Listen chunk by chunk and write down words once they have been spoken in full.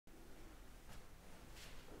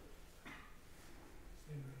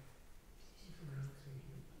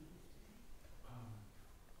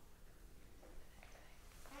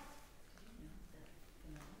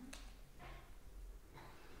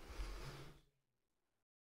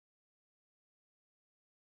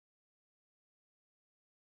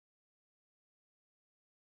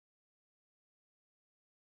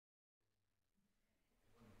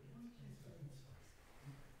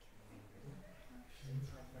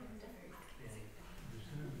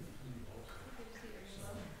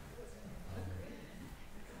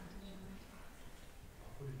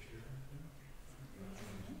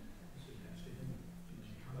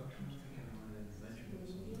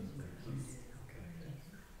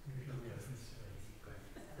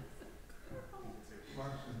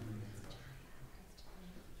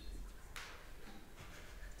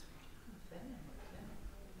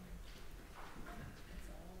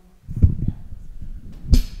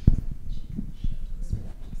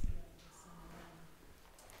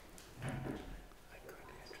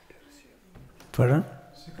Pardon?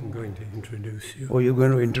 I'm going to introduce you. Oh, you're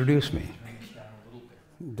going to introduce me?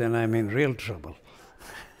 Then I'm in real trouble.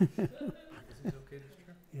 Is it okay to speak?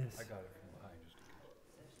 Yes. I got it from behind.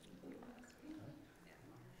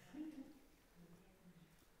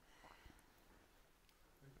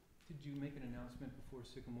 Did you make an announcement before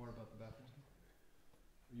Sycamore about the baptism?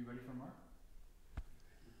 Are you ready for Mark?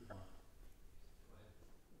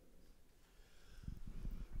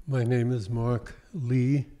 My name is Mark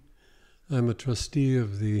Lee. I'm a trustee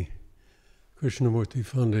of the Krishnamurti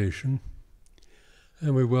Foundation,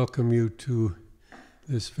 and we welcome you to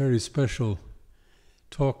this very special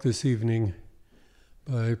talk this evening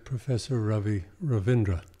by Professor Ravi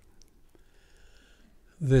Ravindra.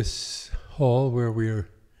 This hall where we are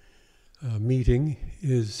meeting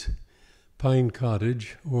is Pine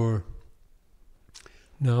Cottage, or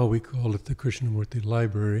now we call it the Krishnamurti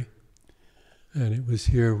Library, and it was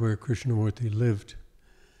here where Krishnamurti lived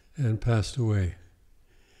and passed away.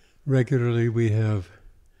 Regularly we have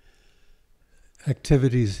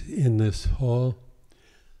activities in this hall,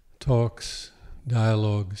 talks,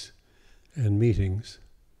 dialogues, and meetings.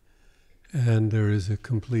 And there is a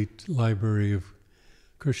complete library of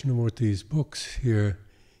Krishnamurti's books here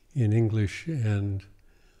in English and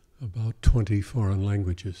about 20 foreign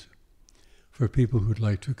languages for people who'd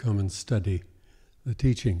like to come and study the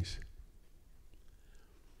teachings.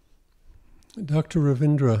 Dr.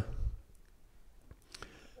 Ravindra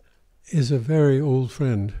is a very old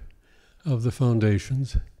friend of the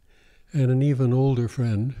Foundation's and an even older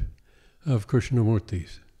friend of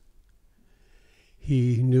Krishnamurti's.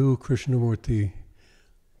 He knew Krishnamurti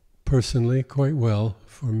personally quite well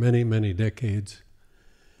for many, many decades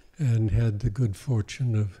and had the good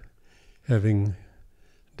fortune of having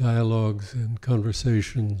dialogues and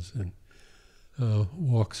conversations and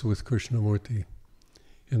walks with Krishnamurti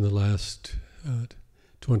in the last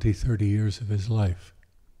 20, 30 years of his life.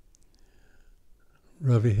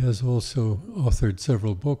 Ravi has also authored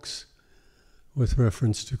several books with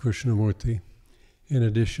reference to Krishnamurti, in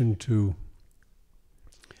addition to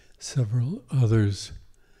several others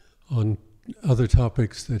on other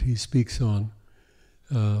topics that he speaks on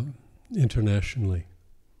internationally.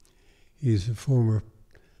 He's a former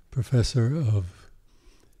professor of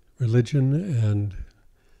religion and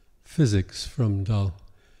physics from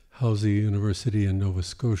Dalhousie University in Nova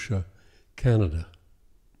Scotia, Canada.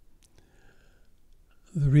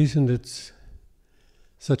 The reason it's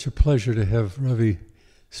such a pleasure to have Ravi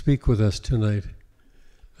speak with us tonight,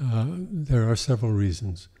 there are several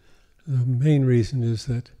reasons. The main reason is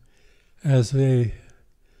that as an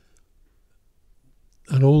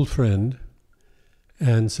old friend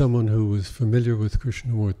and someone who was familiar with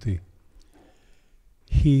Krishnamurti,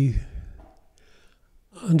 he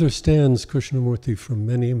understands Krishnamurti from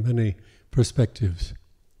many, many perspectives.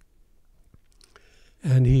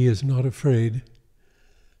 And he is not afraid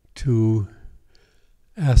to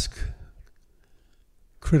ask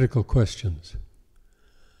critical questions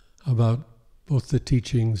about both the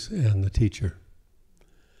teachings and the teacher.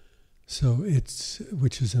 So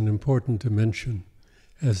which is an important dimension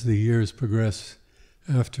as the years progress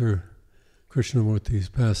after Krishnamurti's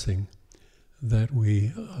passing, that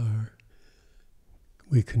we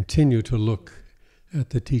continue to look at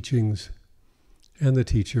the teachings and the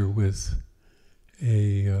teacher with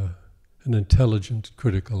an intelligent,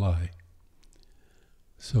 critical eye.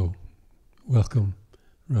 So, welcome,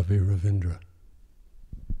 Ravi Ravindra.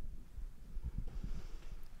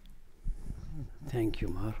 Thank you,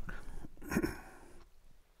 Mark.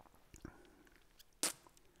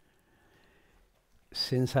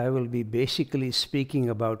 Since I will be basically speaking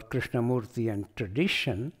about Krishnamurti and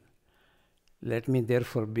tradition, let me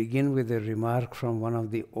therefore begin with a remark from one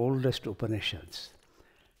of the oldest Upanishads.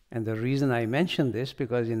 And the reason I mention this,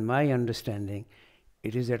 because in my understanding,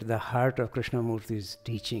 it is at the heart of Krishnamurti's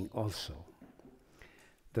teaching also.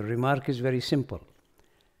 The remark is very simple.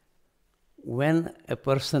 When a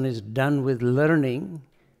person is done with learning,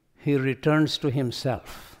 he returns to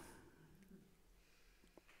himself.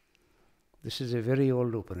 This is a very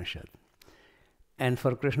old Upanishad. And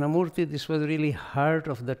for Krishnamurti, this was really heart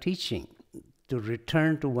of the teaching, to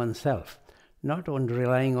return to oneself, not on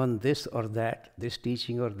relying on this or that, this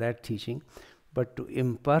teaching or that teaching, but to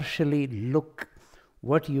impartially look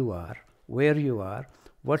what you are, where you are,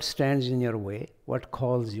 what stands in your way, what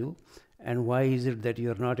calls you, and why is it that you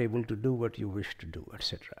are not able to do what you wish to do,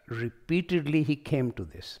 etc. Repeatedly he came to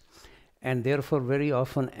this, and therefore very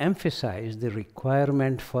often emphasized the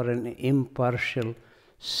requirement for an impartial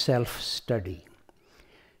self-study.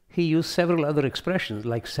 He used several other expressions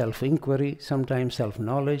like self-inquiry, sometimes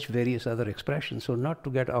self-knowledge, various other expressions, so not to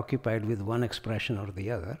get occupied with one expression or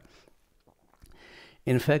the other.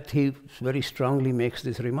 In fact, he very strongly makes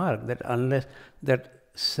this remark that unless that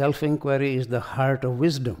self-inquiry is the heart of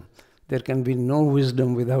wisdom, there can be no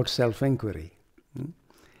wisdom without self-inquiry.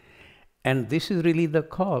 And this is really the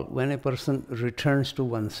call when a person returns to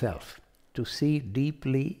oneself, to see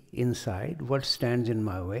deeply inside what stands in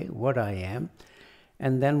my way, what I am,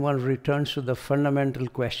 and then one returns to the fundamental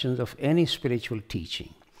questions of any spiritual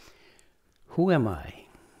teaching. Who am I?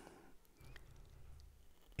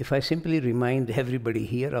 If I simply remind everybody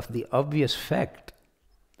here of the obvious fact,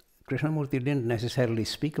 Krishnamurti didn't necessarily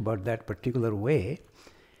speak about that particular way.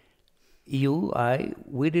 You, I,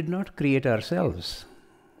 we did not create ourselves.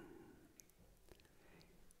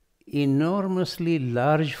 Enormously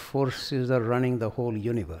large forces are running the whole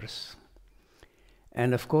universe.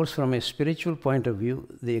 And of course, from a spiritual point of view,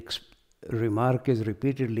 the remark is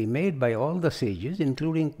repeatedly made by all the sages,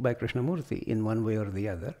 including by Krishnamurti in one way or the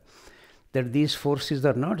other, that these forces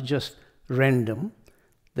are not just random,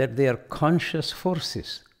 that they are conscious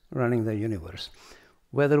forces running the universe.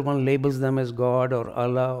 Whether one labels them as God or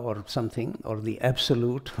Allah or something, or the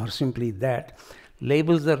absolute, or simply that,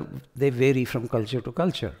 labels they vary from culture to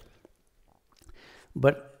culture.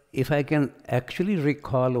 But if I can actually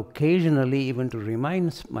recall occasionally, even to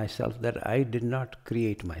remind myself that I did not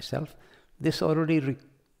create myself, this already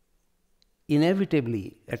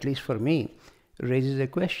inevitably, at least for me, raises a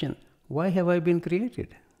question: why have I been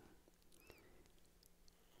created?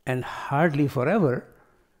 And hardly forever.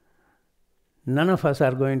 None of us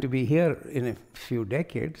are going to be here in a few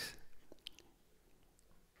decades.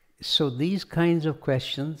 So these kinds of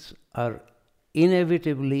questions are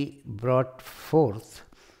inevitably brought forth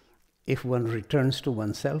if one returns to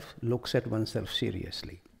oneself, looks at oneself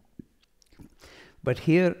seriously. But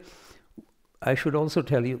here, I should also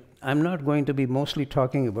tell you, I'm not going to be mostly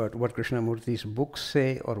talking about what Krishnamurti's books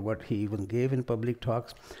say or what he even gave in public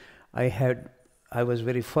talks. I was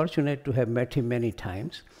very fortunate to have met him many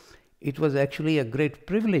times. It was actually a great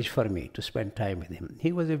privilege for me to spend time with him.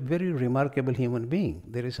 He was a very remarkable human being.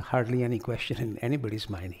 There is hardly any question in anybody's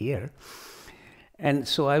mind here. And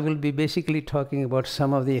so I will be basically talking about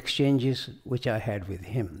some of the exchanges which I had with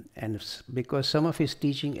him. And because some of his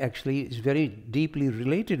teaching actually is very deeply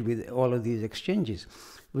related with all of these exchanges.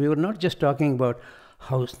 We were not just talking about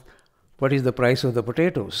what is the price of the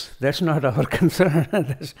potatoes. That's not our concern.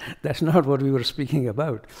 That's not what we were speaking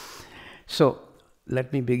about. So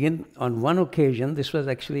let me begin. On one occasion, this was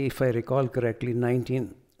actually, if I recall correctly,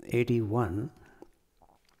 1981,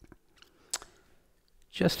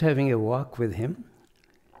 just having a walk with him.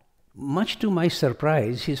 Much to my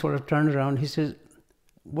surprise, he sort of turned around, he says,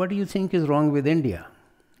 "What do you think is wrong with India?"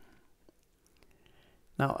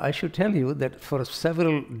 Now, I should tell you that for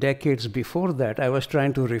several decades before that, I was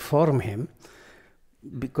trying to reform him,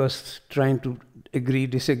 because trying to agree,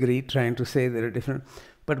 disagree, trying to say there are different.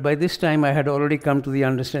 But by this time, I had already come to the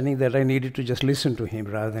understanding that I needed to just listen to him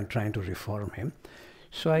rather than trying to reform him.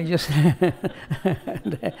 So I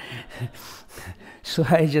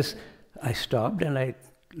stopped and I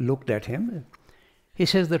looked at him. He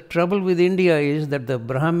says, the trouble with India is that the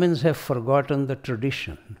Brahmins have forgotten the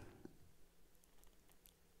tradition.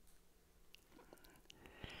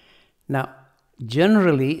 Now,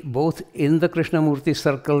 generally, both in the Krishnamurti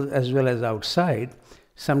circle as well as outside,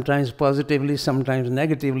 sometimes positively, sometimes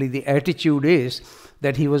negatively, the attitude is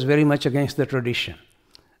that he was very much against the tradition,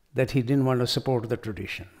 that he didn't want to support the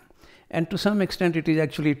tradition. And to some extent, it is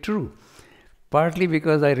actually true. Partly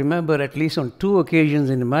because I remember, at least on 2 occasions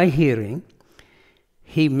in my hearing,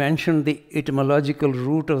 he mentioned the etymological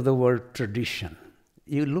root of the word tradition.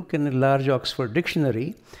 You look in a large Oxford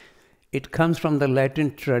dictionary, it comes from the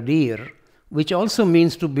Latin tradire, which also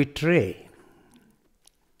means to betray.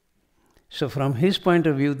 So from his point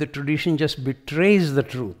of view, the tradition just betrays the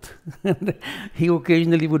truth. He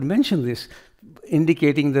occasionally would mention this,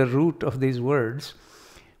 indicating the root of these words,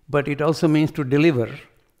 but it also means to deliver,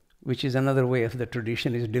 which is another way of the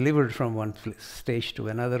tradition, is delivered from one stage to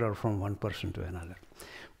another or from one person to another.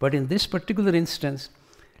 But in this particular instance,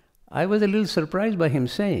 I was a little surprised by him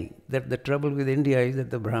saying that the trouble with India is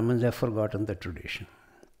that the Brahmins have forgotten the tradition.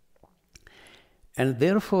 And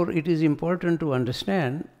therefore, it is important to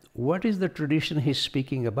understand what is the tradition he's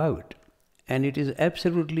speaking about. And it is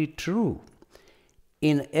absolutely true.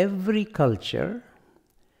 In every culture,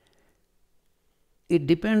 it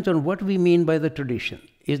depends on what we mean by the tradition.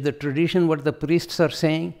 Is the tradition what the priests are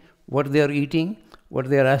saying, what they are eating, what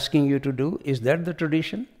they are asking you to do? Is that the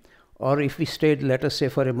tradition? Or if we stayed, let us say,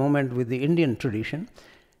 for a moment with the Indian tradition,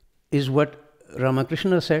 is what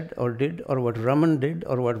Ramakrishna said or did, or what Raman did,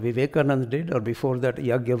 or what Vivekananda did, or before that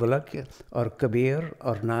Yagyavalakya, or Kabir,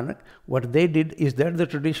 or Nanak, what they did, is that the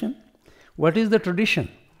tradition? What is the tradition?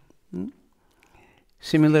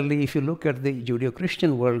 Similarly, if you look at the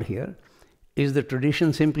Judeo-Christian world here, is the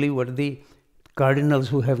tradition simply what the cardinals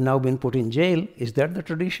who have now been put in jail, is that the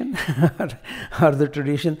tradition? Or the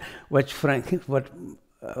tradition what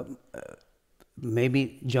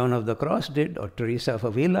maybe John of the Cross did, or Teresa of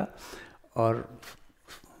Avila, or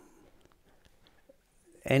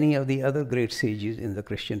any of the other great sages in the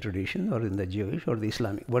Christian tradition, or in the Jewish or the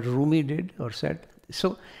Islamic, what Rumi did or said.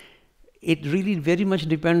 So it really very much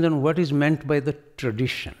depends on what is meant by the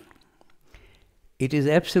tradition. It is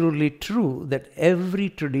absolutely true that every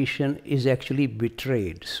tradition is actually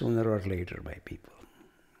betrayed sooner or later by people.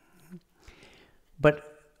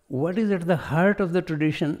 But what is at the heart of the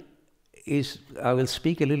tradition is, I will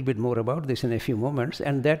speak a little bit more about this in a few moments,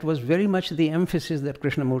 and that was very much the emphasis that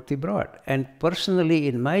Krishnamurti brought. And personally,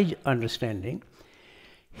 in my understanding,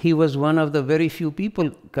 he was one of the very few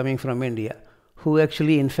people coming from India who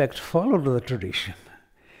actually, in fact, followed the tradition.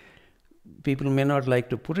 People may not like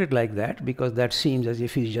to put it like that, because that seems as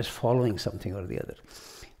if he's just following something or the other.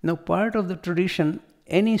 Now, part of the tradition,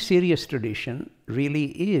 any serious tradition, really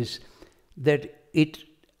is that it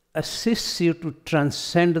assists you to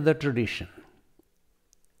transcend the tradition.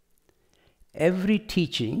 Every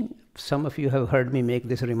teaching, some of you have heard me make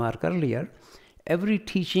this remark earlier, every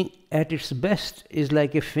teaching at its best is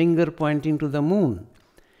like a finger pointing to the moon.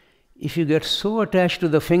 If you get so attached to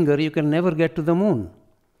the finger, you can never get to the moon.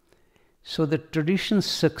 So the tradition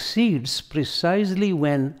succeeds precisely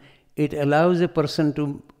when it allows a person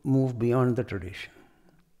to move beyond the tradition.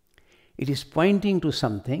 It is pointing to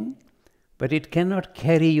something, but it cannot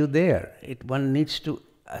carry you there. One needs to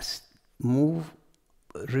move,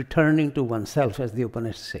 returning to oneself, as the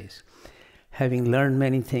Upanishad says. Having learned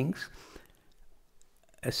many things,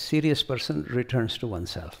 a serious person returns to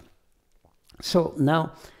oneself. So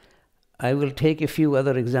now, I will take a few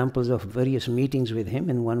other examples of various meetings with him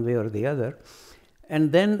in one way or the other.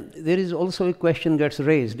 And then there is also a question gets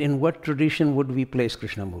raised, in what tradition would we place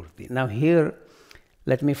Krishnamurti? Now here,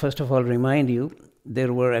 let me first of all remind you,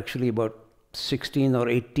 there were actually about 16 or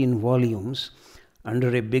 18 volumes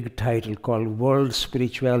under a big title called World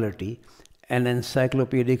Spirituality, an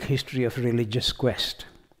Encyclopedic History of Religious Quest.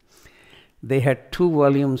 They had 2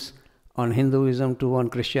 volumes on Hinduism, 2 on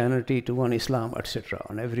Christianity, 2 on Islam, etc.,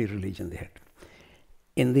 on every religion they had.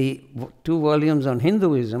 In the 2 volumes on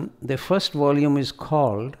Hinduism, the first volume is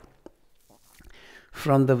called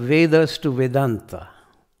From the Vedas to Vedanta,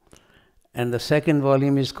 and the second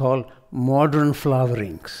volume is called Modern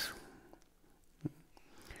Flowerings.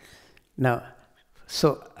 Now,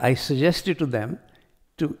 so I suggested to them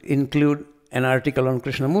to include an article on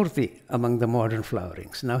Krishnamurti among the modern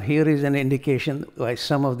flowerings. Now here is an indication by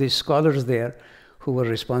some of these scholars there who were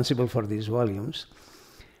responsible for these volumes.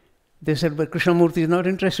 They said, but Krishnamurti is not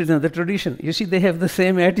interested in the tradition. You see, they have the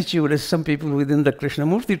same attitude as some people within the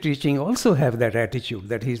Krishnamurti teaching also have that attitude,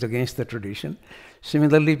 that he's against the tradition.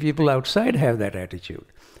 Similarly, people outside have that attitude.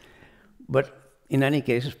 But in any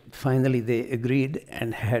case, finally they agreed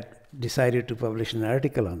and had decided to publish an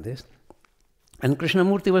article on this. And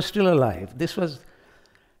Krishnamurti was still alive.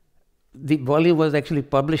 The volume was actually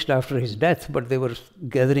published after his death, but they were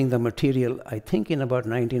gathering the material, I think, in about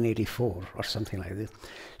 1984 or something like this.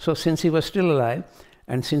 So since he was still alive,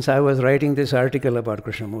 and since I was writing this article about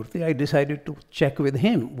Krishnamurti, I decided to check with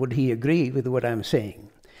him, would he agree with what I'm saying?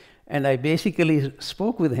 And I basically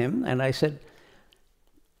spoke with him, and I said,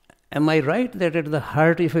 am I right that at the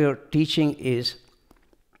heart of your teaching is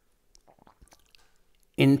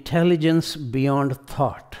intelligence beyond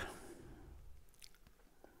thought?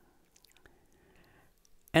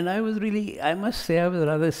 And I must say, I was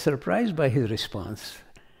rather surprised by his response.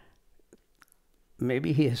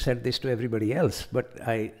 Maybe he has said this to everybody else, but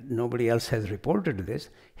nobody else has reported this.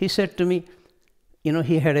 He said to me,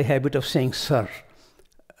 he had a habit of saying, sir,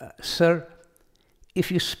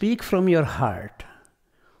 if you speak from your heart,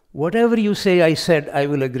 whatever you say I said, I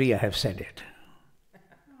will agree I have said it.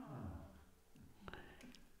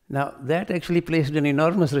 Now, that actually placed an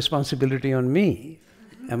enormous responsibility on me.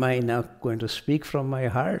 Am I now going to speak from my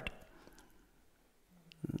heart?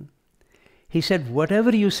 He said,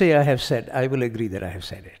 whatever you say I have said, I will agree that I have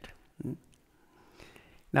said it.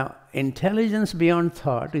 Now, intelligence beyond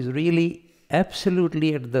thought is really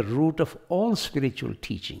absolutely at the root of all spiritual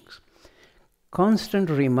teachings. Constant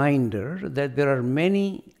reminder that there are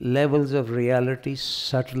many levels of reality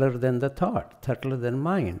subtler than the thought, subtler than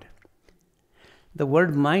mind. The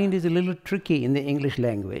word mind is a little tricky in the English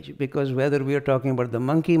language, because whether we are talking about the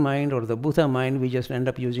monkey mind or the Buddha mind, we just end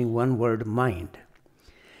up using one word, mind.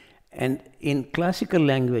 And in classical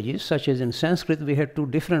languages, such as in Sanskrit, we had 2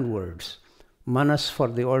 different words, manas for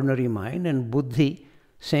the ordinary mind, and buddhi,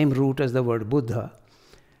 same root as the word Buddha,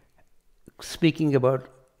 speaking about,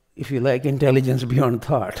 if you like, intelligence beyond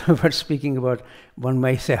thought, but speaking about, one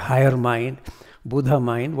might say, higher mind, Buddha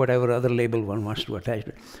mind, whatever other label one wants to attach to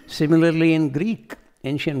it. Similarly, in Greek,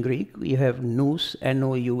 ancient Greek, we have nous,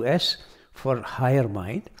 N-O-U-S, for higher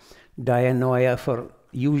mind, dianoia for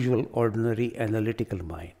usual, ordinary, analytical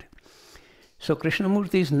mind. So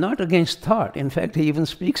Krishnamurti is not against thought. In fact, he even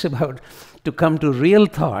speaks about to come to real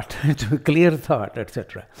thought, to clear thought,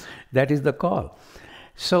 etc. That is the call.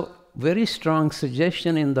 So very strong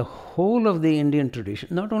suggestion in the whole of the Indian tradition,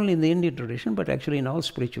 not only in the Indian tradition, but actually in all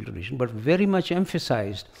spiritual tradition, but very much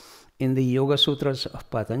emphasized in the Yoga Sutras of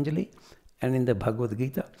Patanjali and in the Bhagavad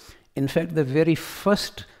Gita. In fact, the very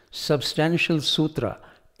first substantial sutra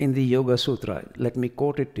in the Yoga Sutra, let me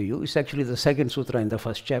quote it to you, it's actually the second sutra in the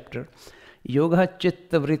first chapter. Yoga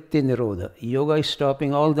chitta vritti nirodha. Yoga is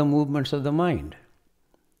stopping all the movements of the mind.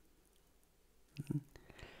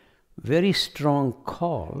 Very strong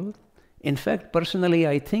call. In fact, personally,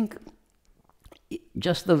 I think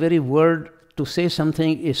just the very word to say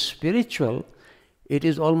something is spiritual, it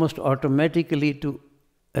is almost automatically to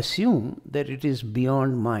assume that it is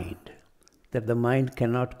beyond mind, that the mind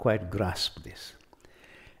cannot quite grasp this.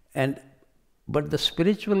 But the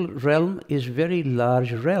spiritual realm is very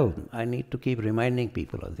large realm. I need to keep reminding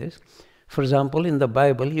people of this. For example, in the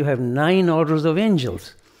Bible, you have 9 orders of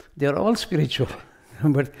angels. They are all spiritual.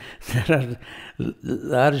 But there are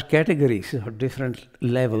large categories or different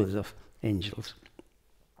levels of angels.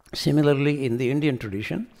 Similarly, in the Indian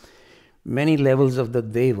tradition, many levels of the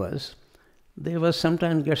devas. Devas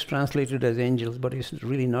sometimes gets translated as angels, but it's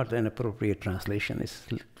really not an appropriate translation. It's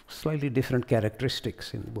slightly different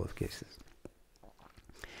characteristics in both cases.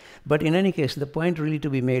 But in any case, the point really to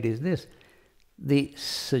be made is this. The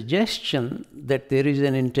suggestion that there is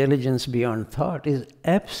an intelligence beyond thought is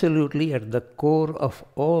absolutely at the core of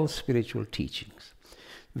all spiritual teachings.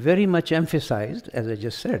 Very much emphasized, as I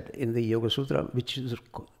just said, in the Yoga Sutra, which is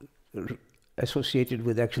associated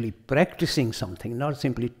with actually practicing something, not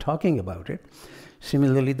simply talking about it.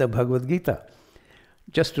 Similarly, the Bhagavad Gita.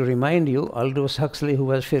 Just to remind you, Aldous Huxley, who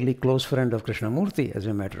was a fairly close friend of Krishnamurti, as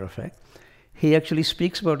a matter of fact, he actually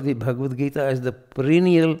speaks about the Bhagavad Gita as the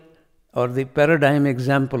perennial or the paradigm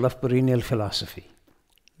example of perennial philosophy.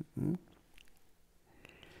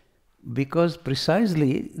 Because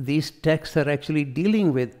precisely these texts are actually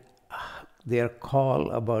dealing with their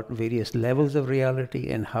call about various levels of reality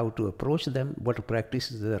and how to approach them, what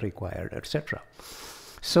practices are required, etc.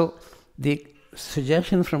 So the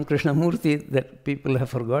suggestion from Krishnamurti that people have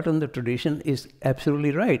forgotten the tradition is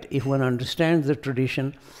absolutely right. If one understands the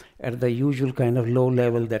tradition at the usual kind of low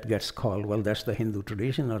level that gets called, well, that's the Hindu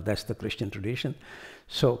tradition or that's the Christian tradition.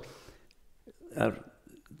 So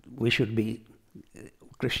we should be,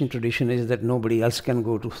 Christian tradition is that nobody else can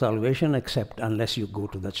go to salvation except unless you go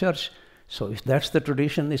to the church. So if that's the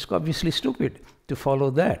tradition, it's obviously stupid to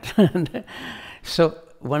follow that. So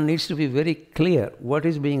one needs to be very clear what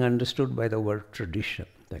is being understood by the word tradition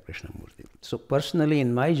by Krishnamurti. So personally,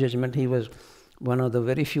 in my judgment, he was one of the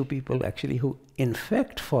very few people actually who in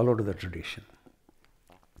fact followed the tradition.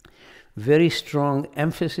 Very strong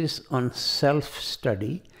emphasis on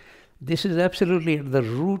self-study. This is absolutely at the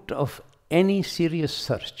root of any serious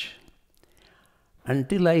search.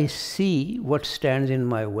 Until I see what stands in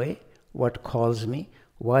my way, what calls me,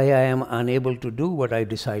 why I am unable to do what I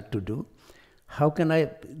decide to do, how can I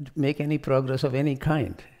make any progress of any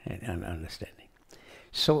kind and understanding?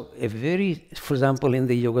 So for example, in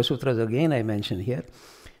the Yoga Sutras, again I mention here,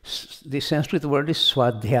 the Sanskrit word is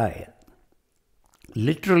swadhyaya.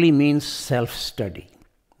 Literally means self-study.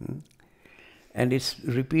 And it's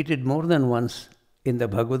repeated more than once in the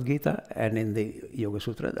Bhagavad Gita and in the Yoga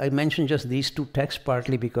Sutras. I mention just these 2 texts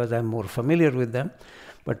partly because I'm more familiar with them,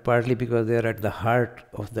 but partly because they're at the heart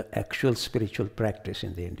of the actual spiritual practice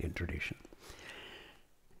in the Indian tradition.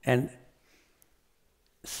 And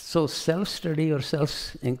so self-study or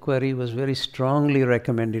self-inquiry was very strongly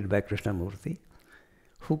recommended by Krishnamurti.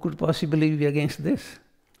 Who could possibly be against this?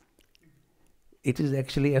 It is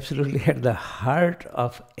actually absolutely at the heart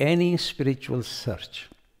of any spiritual search.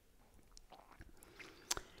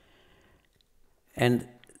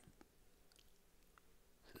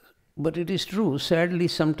 But it is true, sadly,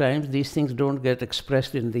 sometimes these things don't get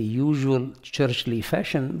expressed in the usual churchly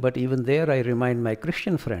fashion, but even there I remind my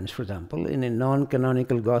Christian friends, for example, in a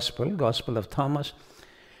non-canonical Gospel of Thomas,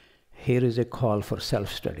 here is a call for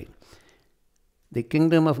self-study. The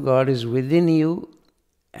kingdom of God is within you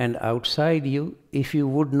and outside you. If you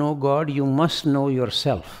would know God, you must know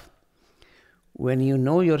yourself. When you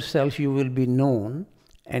know yourself, you will be known,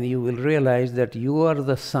 and you will realize that you are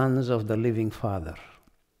the sons of the living Father.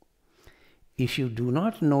 If you do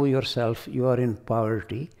not know yourself, you are in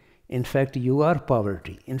poverty. In fact, you are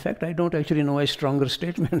poverty. In fact, I don't actually know a stronger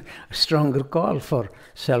statement, a stronger call for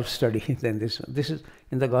self-study than this. This is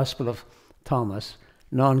in the Gospel of Thomas,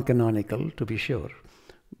 non-canonical to be sure.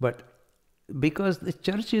 But because the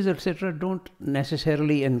churches, etc., don't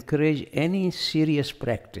necessarily encourage any serious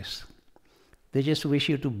practice. They just wish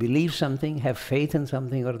you to believe something, have faith in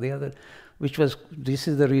something or the other, this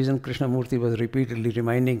is the reason Krishnamurti was repeatedly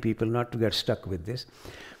reminding people not to get stuck with this.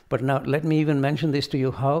 But now let me even mention this to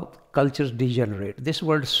you, how cultures degenerate. This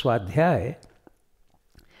word swadhyaya,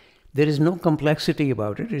 there is no complexity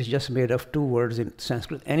about it. It's just made of two words in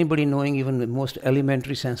Sanskrit. Anybody knowing even the most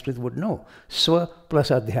elementary Sanskrit would know. Swa plus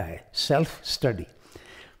adhyaya, self-study.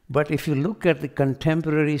 But if you look at the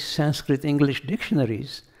contemporary Sanskrit English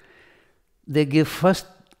dictionaries, they give first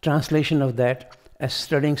translation of that as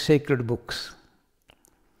studying sacred books.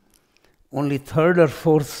 Only third or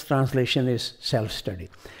fourth translation is self-study.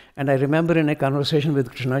 And I remember in a conversation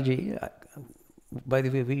with Krishnaji, by the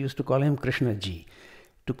way, we used to call him Krishnaji.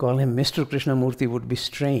 To call him Mr. Krishnamurti would be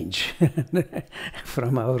strange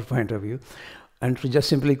from our point of view. And to just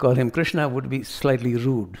simply call him Krishna would be slightly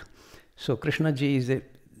rude. So Krishnaji is a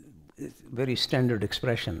very standard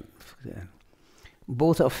expression.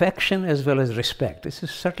 Both affection as well as respect. It's a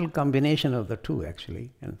subtle combination of the two,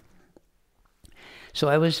 actually. And so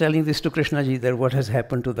I was telling this to Krishnaji, that what has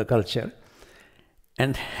happened to the culture.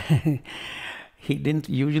 And he didn't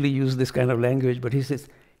usually use this kind of language, but he says,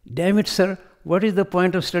 "Damn it, sir, what is the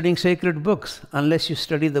point of studying sacred books unless you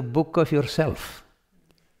study the book of yourself?"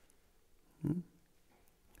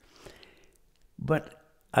 But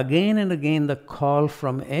again and again, the call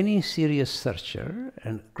from any serious searcher,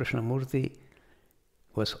 and Krishnamurti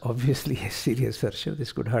was obviously a serious searcher,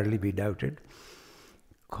 this could hardly be doubted,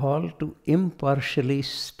 call to impartially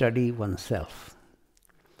study oneself.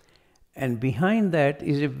 And behind that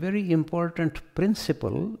is a very important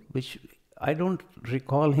principle, which I don't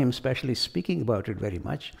recall him specially speaking about it very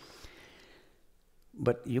much,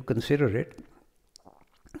 but you consider it,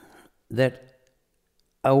 that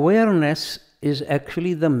awareness is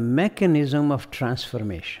actually the mechanism of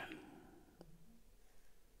transformation.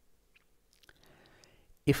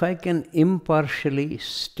 If I can impartially,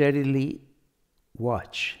 steadily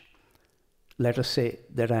watch, let us say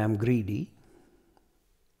that I am greedy,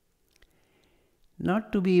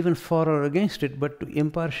 not to be even for or against it, but to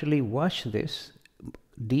impartially watch this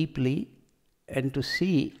deeply and to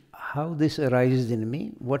see how this arises in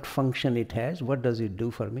me, what function it has, what does it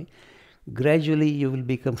do for me, gradually you will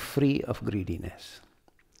become free of greediness.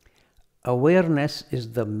 Awareness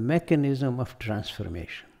is the mechanism of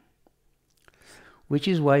transformation, which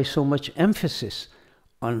is why so much emphasis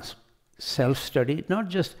on self-study, not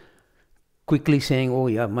just quickly saying, "Oh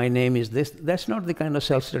yeah, my name is this." That's not the kind of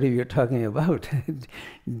self-study we are talking about.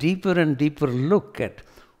 Deeper and deeper look at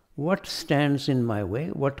what stands in my way,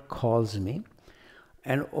 what calls me,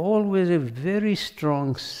 and always a very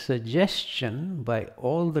strong suggestion by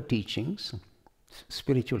all the teachings,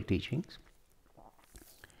 spiritual teachings,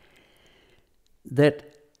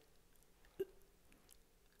 that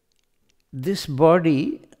this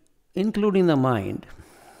body, including the mind,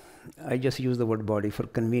 I just use the word body for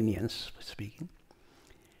convenience speaking,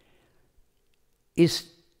 is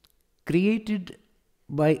created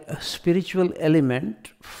by a spiritual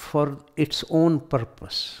element for its own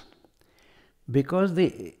purpose. Because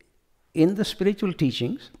in the spiritual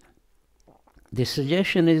teachings, the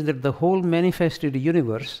suggestion is that the whole manifested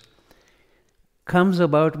universe comes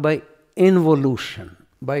about by involution.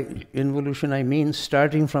 By involution, I mean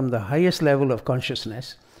starting from the highest level of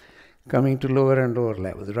consciousness, coming to lower and lower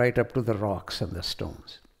levels, right up to the rocks and the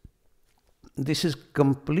stones. This is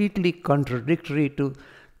completely contradictory to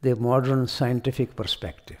the modern scientific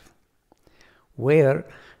perspective, where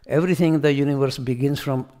everything in the universe begins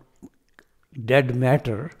from dead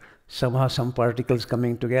matter, somehow some particles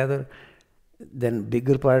coming together, then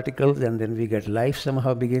bigger particles, and then we get life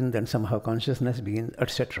somehow begin, then somehow consciousness begins,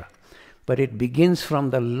 etc. But it begins from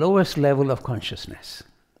the lowest level of consciousness.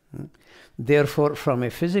 Therefore, from a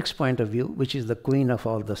physics point of view, which is the queen of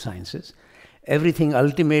all the sciences, everything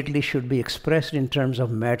ultimately should be expressed in terms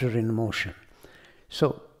of matter in motion.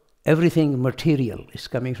 So everything material is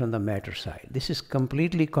coming from the matter side. This is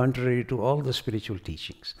completely contrary to all the spiritual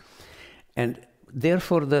teachings. And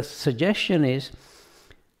therefore, the suggestion is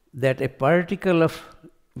that a particle of,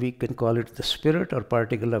 we can call it the spirit or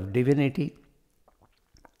particle of divinity,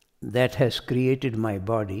 that has created my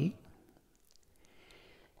body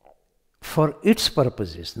for its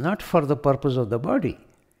purposes, not for the purpose of the body.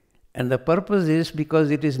 And the purpose is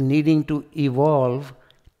because it is needing to evolve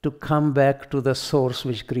to come back to the source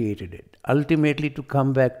which created it. Ultimately to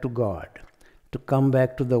come back to God, to come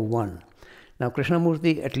back to the One. Now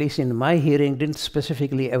Krishnamurti, at least in my hearing, didn't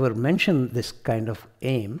specifically ever mention this kind of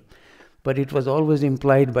aim, but it was always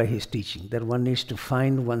implied by his teaching that one needs to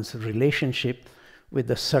find one's relationship with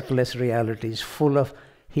the subtlest realities, full of,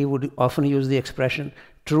 he would often use the expression,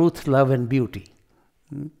 truth, love and beauty,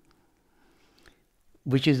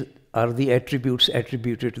 which are the attributes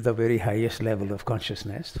attributed to the very highest level of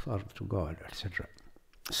consciousness or to God, etc.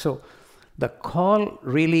 So the call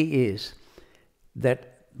really is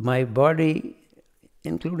that my body,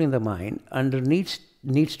 including the mind,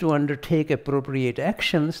 needs to undertake appropriate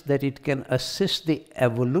actions that it can assist the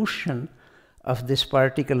evolution of this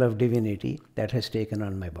particle of divinity that has taken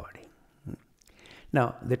on my body.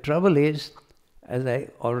 Now, the trouble is, as I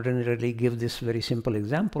ordinarily give this very simple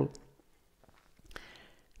example,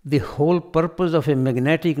 the whole purpose of a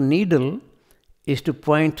magnetic needle is to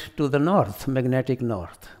point to the north, magnetic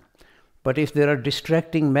north. But if there are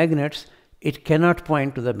distracting magnets, it cannot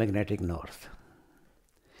point to the magnetic north.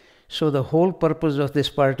 So the whole purpose of this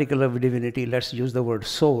particle of divinity, let's use the word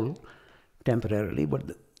soul temporarily,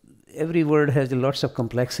 but every word has lots of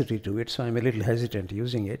complexity to it, so I'm a little hesitant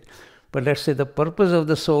using it. But let's say the purpose of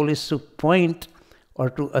the soul is to point or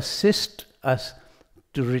to assist us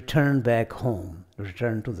to return back home,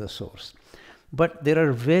 return to the source. But there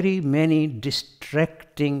are very many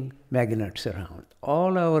distracting magnets around.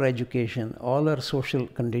 All our education, all our social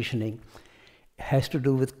conditioning has to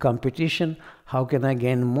do with competition. How can I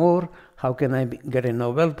gain more? How can I get a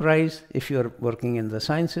Nobel Prize if you're working in the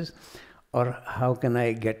sciences? Or how can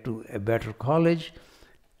I get to a better college,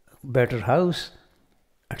 better house,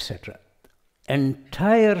 etc.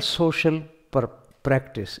 Entire social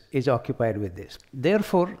practice is occupied with this.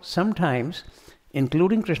 Therefore, sometimes,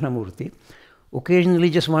 including Krishnamurti, occasionally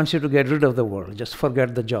just wants you to get rid of the world, just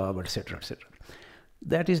forget the job, etc., etc.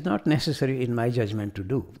 That is not necessary in my judgment to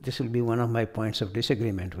do. This will be one of my points of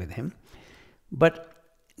disagreement with him. But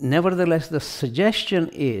nevertheless, the suggestion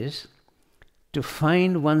is to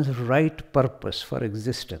find one's right purpose for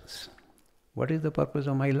existence. What is the purpose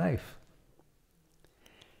of my life?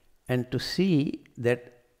 And to see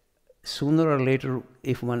that sooner or later,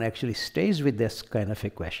 if one actually stays with this kind of a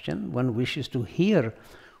question, one wishes to hear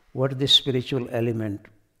what this spiritual element,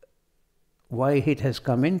 why it has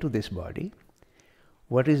come into this body,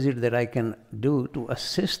 what is it that I can do to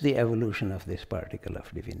assist the evolution of this particle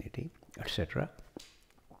of divinity, etc.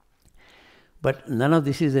 But none of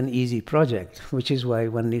this is an easy project, which is why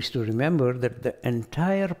one needs to remember that the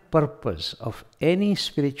entire purpose of any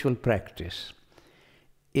spiritual practice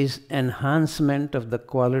is enhancement of the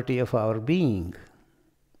quality of our being,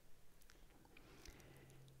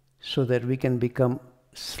 so that we can become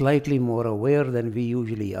slightly more aware than we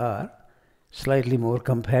usually are, slightly more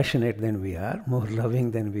compassionate than we are, more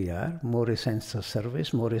loving than we are, more a sense of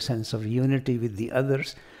service, more a sense of unity with the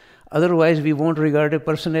others. Otherwise, we won't regard a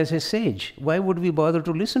person as a sage. Why would we bother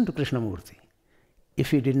to listen to Krishnamurti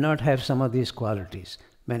if he did not have some of these qualities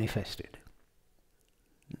manifested?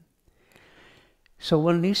 So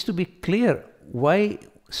one needs to be clear why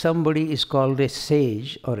somebody is called a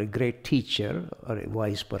sage or a great teacher or a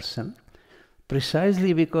wise person,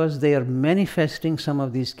 precisely because they are manifesting some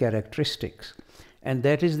of these characteristics. And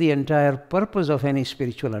that is the entire purpose of any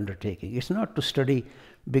spiritual undertaking. It's not to study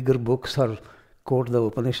bigger books or quote the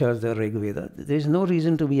Upanishads, the Rig Veda. There is no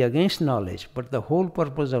reason to be against knowledge, but the whole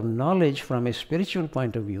purpose of knowledge from a spiritual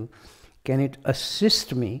point of view, can it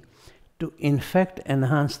assist me to in fact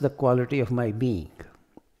enhance the quality of my being?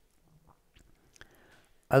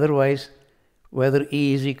 Otherwise, whether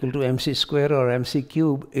E is equal to mc square or mc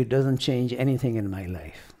cube, it doesn't change anything in my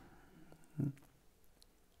life.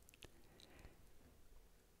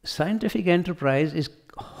 Scientific enterprise is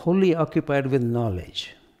wholly occupied with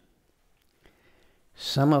knowledge.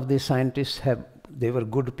 Some of the scientists they were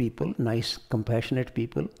good people, nice, compassionate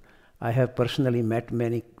people. I have personally met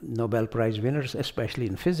many Nobel Prize winners, especially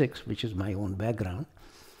in physics, which is my own background.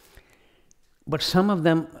 But some of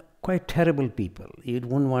them, quite terrible people. You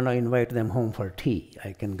wouldn't want to invite them home for tea,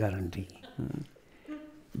 I can guarantee.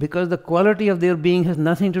 Because the quality of their being has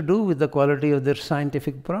nothing to do with the quality of their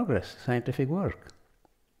scientific progress, scientific work.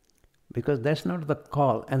 Because that's not the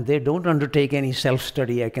call. And they don't undertake any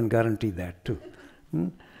self-study, I can guarantee that too.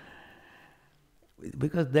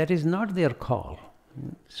 Because that is not their call.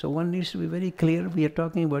 So one needs to be very clear, we are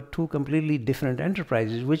talking about two completely different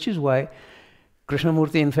enterprises, which is why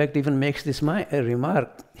Krishnamurti in fact even makes this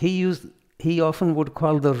remark. He often would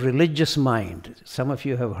call the religious mind. Some of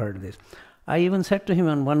you have heard this. I even said to him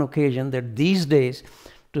on one occasion that these days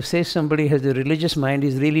To say somebody has a religious mind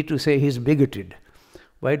is really to say he's bigoted.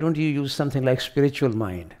 Why don't you use something like spiritual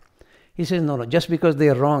mind? He says, no, just because they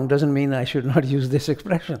are wrong doesn't mean I should not use this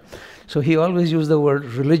expression. So he always used the word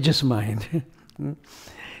religious mind.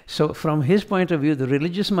 So from his point of view, the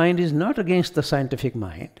religious mind is not against the scientific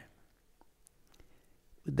mind.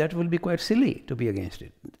 That will be quite silly to be against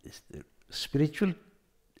it. Spiritual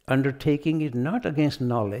undertaking is not against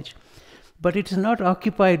knowledge, but it is not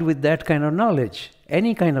occupied with that kind of knowledge,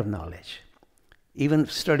 any kind of knowledge. Even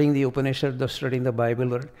studying the Upanishads or studying the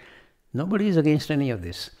Bible, or nobody is against any of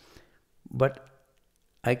this. But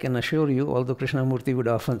I can assure you, although Krishnamurti would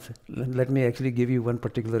often, let me actually give you one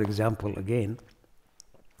particular example again.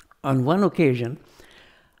 On one occasion,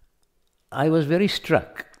 I was very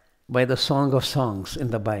struck by the Song of Songs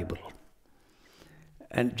in the Bible.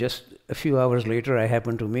 And just a few hours later, I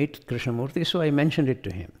happened to meet Krishnamurti, so I mentioned it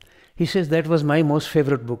to him. He says, that was my most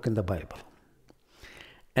favorite book in the Bible.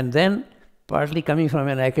 And then, partly coming from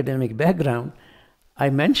an academic background, I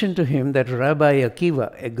mentioned to him that Rabbi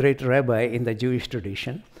Akiva, a great rabbi in the Jewish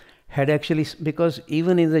tradition, had actually, because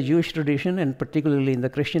even in the Jewish tradition and particularly in the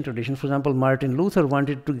Christian tradition, for example, Martin Luther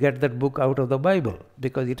wanted to get that book out of the Bible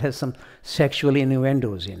because it has some sexual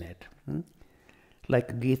innuendos in it.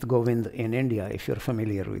 Like Geet Govind in India, if you're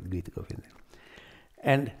familiar with Geet Govind.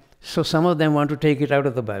 And so some of them want to take it out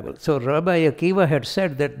of the Bible. So Rabbi Akiva had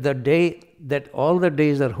said that the day that all the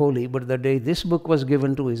days are holy, but the day this book was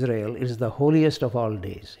given to Israel is the holiest of all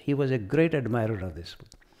days. He was a great admirer of this book.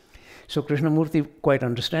 So Krishnamurti quite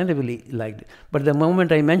understandably liked it. But the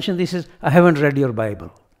moment I mentioned this is, I haven't read your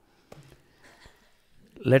Bible.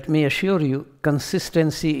 Let me assure you,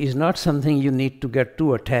 consistency is not something you need to get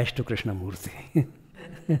too attached to Krishnamurti.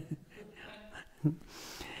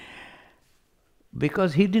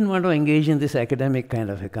 Because he didn't want to engage in this academic kind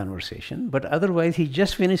of a conversation, but otherwise he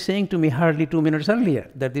just finished saying to me hardly 2 minutes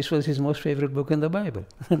earlier that this was his most favorite book in the Bible.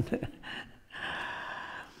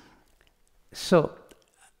 So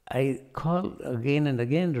I call again and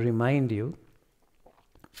again to remind you,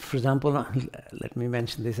 for example, let me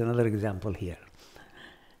mention this another example here.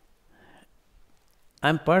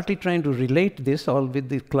 I'm partly trying to relate this all with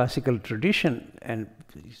the classical tradition, and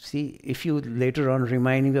see, if you later on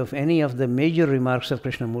remind me of any of the major remarks of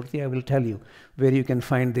Krishnamurti, I will tell you where you can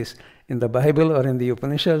find this in the Bible or in the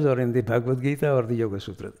Upanishads or in the Bhagavad Gita or the Yoga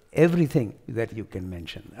Sutras. Everything that you can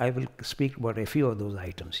mention. I will speak about a few of those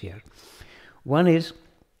items here. One is,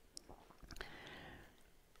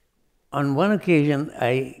 on one occasion,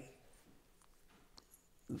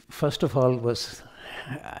 first of all, it was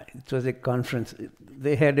a conference.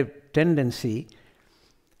 They had a tendency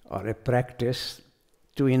or a practice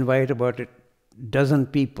to invite about a dozen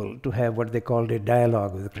people to have what they called a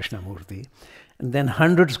dialogue with Krishnamurti. And then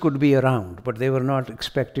hundreds could be around, but they were not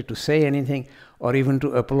expected to say anything or even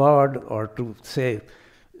to applaud or to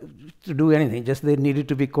do anything. Just they needed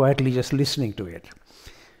to be quietly just listening to it.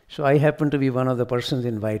 So I happened to be one of the persons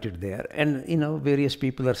invited there. And, various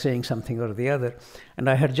people are saying something or the other. And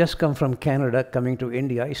I had just come from Canada, coming to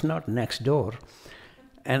India. It's not next door.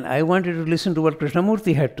 And I wanted to listen to what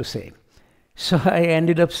Krishnamurti had to say. So I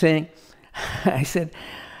ended up saying, I said,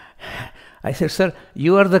 sir,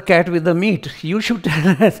 you are the cat with the meat. You should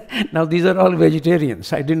tell us. Now, these are all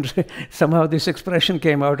vegetarians. Somehow this expression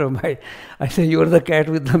came out of I said, you are the cat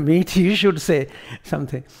with the meat. You should say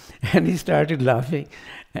something. And he started laughing.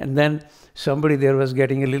 And then somebody there was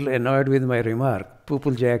getting a little annoyed with my remark,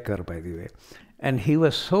 Pupul Jayakar, by the way. And he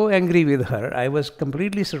was so angry with her, I was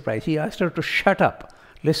completely surprised. He asked her to shut up,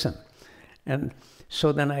 listen. And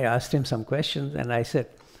so then I asked him some questions, and I said,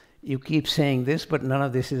 you keep saying this, but none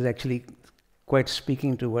of this is actually quite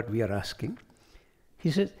speaking to what we are asking.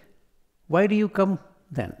 He said, why do you come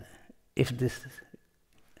then,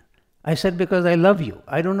 I said, because I love you.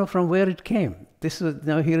 I don't know from where it came.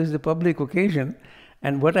 Now here is the public occasion,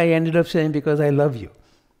 and what I ended up saying, because I love you.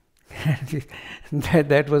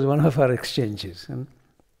 that was one of our exchanges.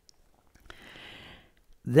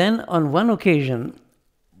 Then on one occasion,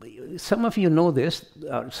 some of you know this,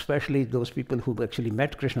 especially those people who actually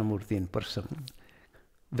met Krishnamurti in person.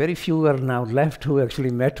 Very few are now left who actually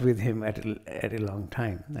met with him at a long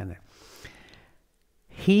time. And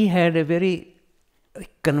he had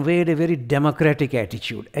conveyed a very democratic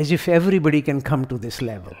attitude, as if everybody can come to this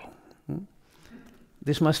level.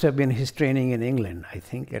 This must have been his training in England, I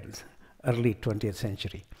think, at early 20th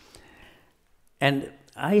century. And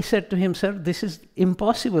I said to him, sir, this is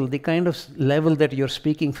impossible. The kind of level that you're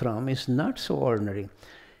speaking from is not so ordinary.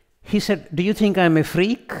 He said, do you think I'm a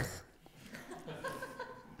freak?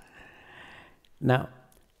 Now,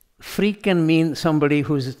 freak can mean somebody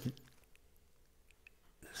who's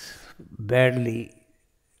badly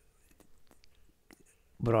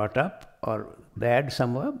brought up or bad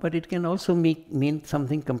somewhere, but it can also mean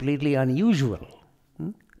something completely unusual,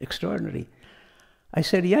 extraordinary. I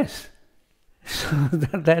said yes. So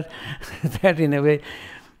that in a way,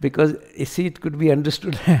 because you see, it could be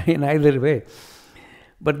understood in either way.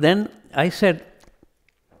 But then I said,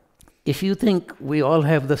 if you think we all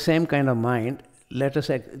have the same kind of mind, let us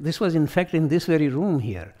act. This was in fact in this very room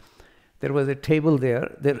here. There was a table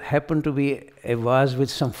there. There happened to be a vase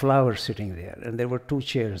with some flowers sitting there, and there were 2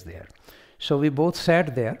 chairs there. So we both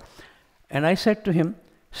sat there, and I said to him,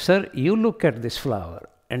 "Sir, you look at this flower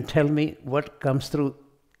and tell me what comes through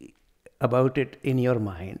about it in your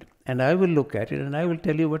mind, and I will look at it and I will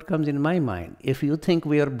tell you what comes in my mind. If you think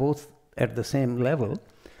we are both at the same level,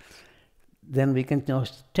 then we can now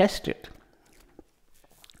test it."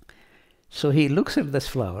 So he looks at this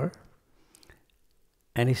flower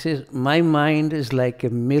and he says, "My mind is like a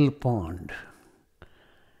mill pond.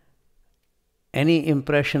 Any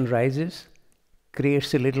impression rises,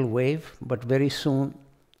 creates a little wave, but very soon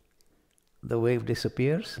the wave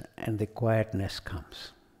disappears and the quietness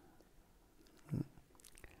comes."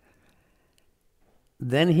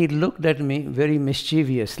 Then he looked at me very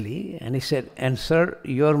mischievously and he said, "And sir,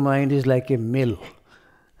 your mind is like a mill."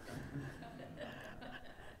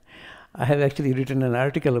 I have actually written an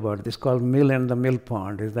article about this called "Mill and the Mill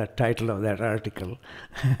Pond" is the title of that article.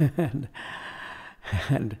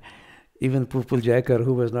 and even Pupul Jaikar,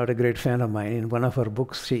 who was not a great fan of mine, in one of her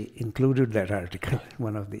books she included that article,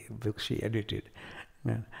 one of the books she edited.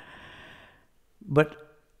 But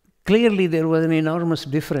clearly there was an enormous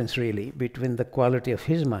difference really between the quality of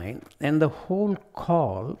his mind and the whole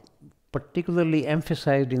call, particularly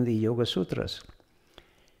emphasized in the Yoga Sutras.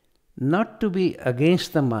 Not to be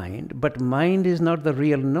against the mind, but mind is not the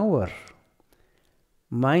real knower.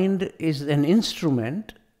 Mind is an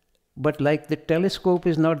instrument, but like the telescope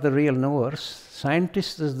is not the real knower,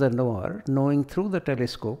 scientist is the knower, knowing through the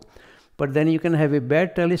telescope, but then you can have a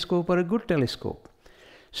bad telescope or a good telescope.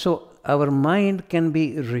 So our mind can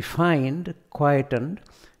be refined, quietened.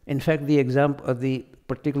 In fact, the example of the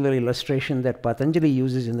particular illustration that Patanjali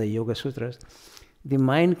uses in the Yoga Sutras, the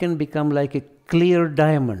mind can become like a clear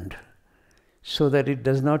diamond so that it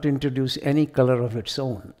does not introduce any color of its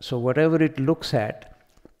own. So whatever it looks at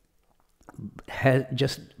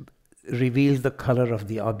just reveals the color of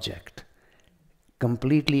the object,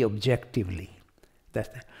 completely objectively.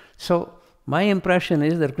 So my impression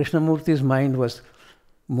is that Krishnamurti's mind was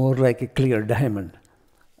more like a clear diamond,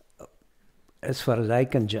 as far as I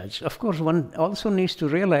can judge. Of course, one also needs to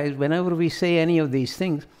realize whenever we say any of these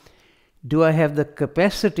things, do I have the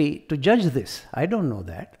capacity to judge this? I don't know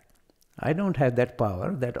that. I don't have that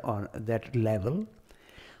power, that level.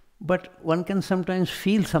 But one can sometimes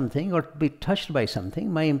feel something or be touched by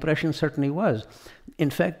something. My impression certainly was.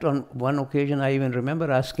 In fact, on one occasion, I even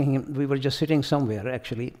remember asking him, we were just sitting somewhere,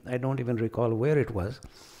 actually. I don't even recall where it was.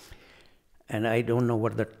 And I don't know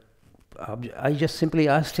what I just simply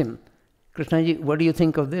asked him, "Krishnaji, what do you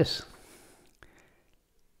think of this?"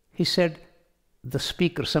 He said, "The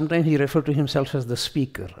speaker." Sometimes he referred to himself as the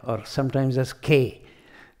speaker, or sometimes as K.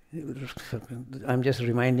 I'm just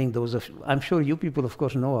reminding those of, I'm sure you people of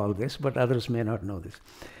course know all this, but others may not know this.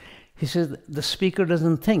 He says, "The speaker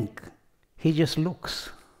doesn't think, he just looks."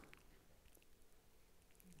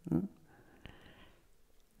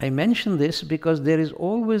 I mention this because there is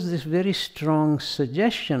always this very strong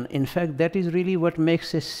suggestion. In fact, that is really what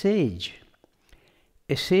makes a sage.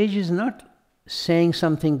 A sage is not saying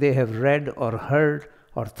something they have read or heard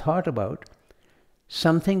or thought about,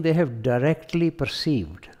 something they have directly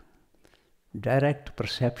perceived. Direct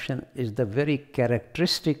perception is the very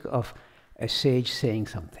characteristic of a sage saying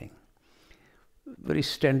something. Very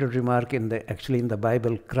standard remark actually in the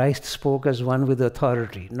Bible, Christ spoke as one with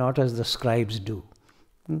authority, not as the scribes do.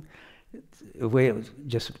 A way of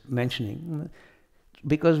just mentioning.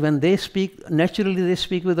 Because when they speak, naturally they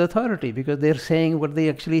speak with authority because they're saying what they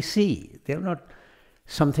actually see. They're not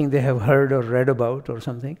something they have heard or read about or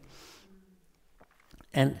something.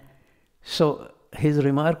 And so his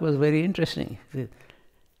remark was very interesting.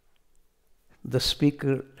 The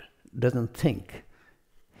speaker doesn't think,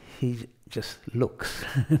 he just looks.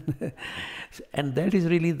 And that is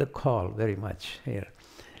really the call very much here.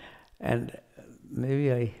 And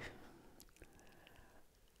maybe I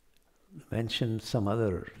mentioned some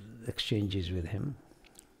other exchanges with him.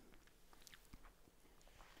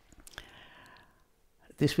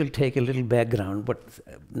 This will take a little background, but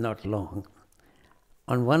not long.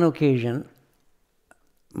 On one occasion,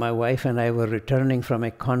 my wife and I were returning from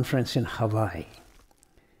a conference in Hawaii,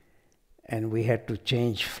 and we had to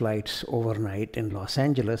change flights overnight in Los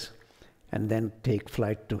Angeles, and then take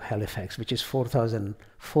flight to Halifax, which is 4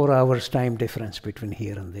 hours time difference between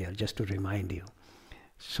here and there, just to remind you.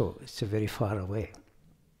 So it's very far away.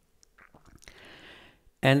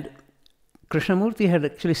 And Krishnamurti had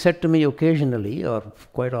actually said to me occasionally, or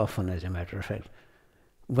quite often as a matter of fact,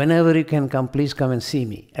 whenever you can come, please come and see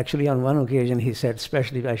me. Actually, on one occasion he said,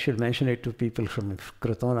 especially I should mention it to people from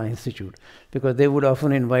Kratona Institute, because they would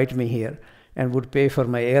often invite me here and would pay for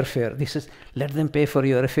my airfare. He says, let them pay for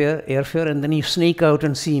your airfare and then you sneak out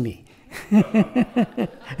and see me.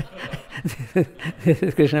 This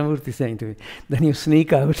is Krishnamurti saying to me, then you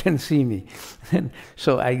sneak out and see me. And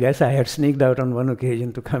so I guess I had sneaked out on one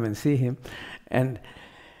occasion to come and see him. And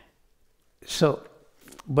so,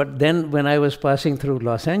 but then when I was passing through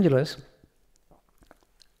Los Angeles,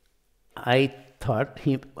 I thought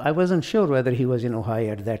I wasn't sure whether he was in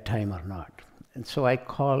Ohio at that time or not. And so I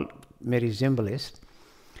called Mary Zimbalist,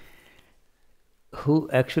 who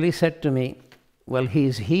actually said to me, well,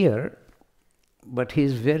 he's here, but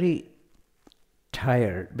he's very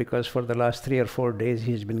tired because for the last 3 or 4 days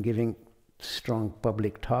he's been giving strong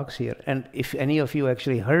public talks here. And if any of you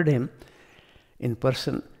actually heard him in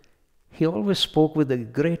person, he always spoke with a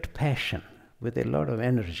great passion, with a lot of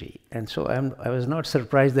energy. And so I was not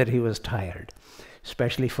surprised that he was tired,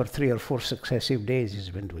 especially for 3 or 4 successive days he's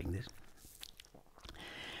been doing this.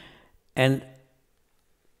 And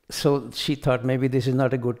so she thought maybe this is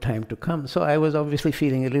not a good time to come. So I was obviously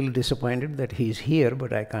feeling a little disappointed that he's here,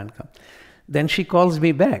 but I can't come. Then she calls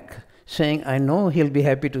me back saying, I know he'll be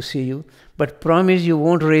happy to see you, but promise you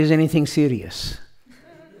won't raise anything serious.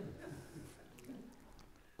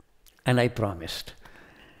 And I promised.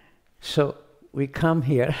 So we come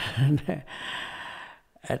here, and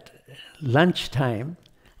at lunchtime,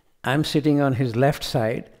 I'm sitting on his left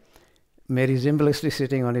side, Mary Zimbalist is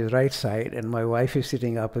sitting on his right side, and my wife is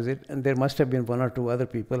sitting opposite, and there must have been 1 or 2 other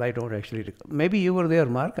people, I don't actually recall. Maybe you were there,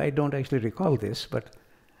 Mark, I don't actually recall this, but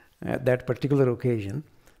at that particular occasion,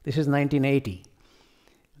 this is 1980.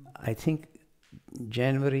 I think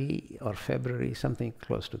January or February, something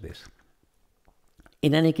close to this.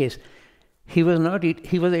 In any case, he was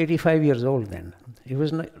 85 years old then. He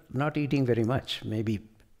was not eating very much, maybe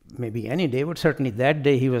any day, but certainly that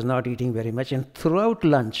day he was not eating very much. And throughout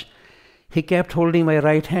lunch, he kept holding my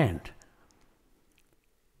right hand.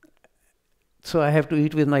 So I have to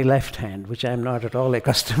eat with my left hand, which I'm not at all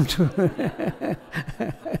accustomed to.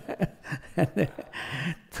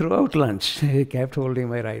 Throughout lunch, he kept holding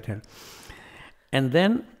my right hand. And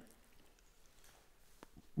then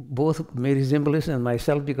both Mary Zimbalist and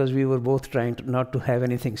myself, because we were both trying not to have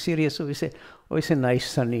anything serious, so we say, oh, it's a nice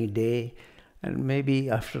sunny day, and maybe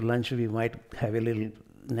after lunch we might have a little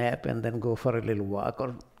nap and then go for a little walk,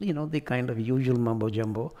 or, you know, the kind of usual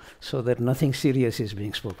mumbo-jumbo, so that nothing serious is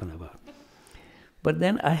being spoken about. But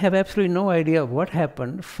then I have absolutely no idea what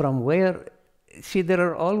happened, from where. See, there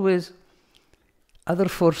are always other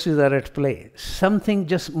forces are at play. Something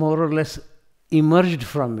just more or less emerged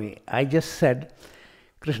from me. I just said,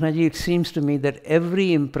 Krishnaji, it seems to me that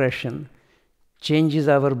every impression changes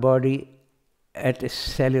our body at a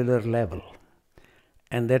cellular level,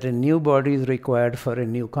 and that a new body is required for a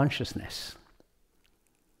new consciousness.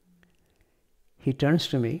 He turns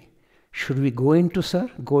to me, should we go into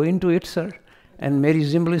it, sir? And Mary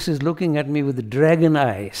Zimbalist is looking at me with dragon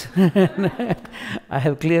eyes. I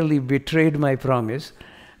have clearly betrayed my promise.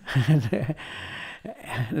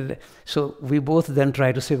 So we both then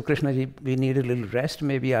try to say, Krishnaji, we need a little rest,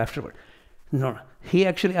 maybe afterward. No,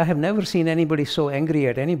 I have never seen anybody so angry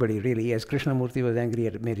at anybody, really, as Krishnamurti was angry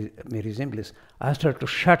at Mary Zimbalist. Asked her to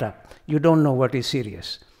shut up. You don't know what is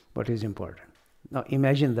serious, what is important. Now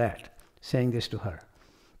imagine that, saying this to her.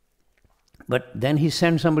 But then he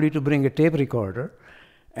sent somebody to bring a tape recorder,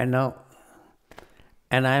 and I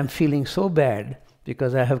am feeling so bad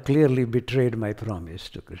because I have clearly betrayed my promise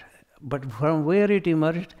to Krishna. But from where it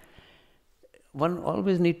emerged, one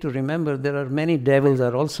always needs to remember there are many devils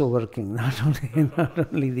are also working, not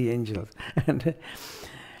only the angels.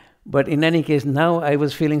 But in any case, now I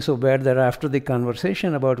was feeling so bad that after the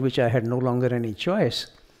conversation, about which I had no longer any choice,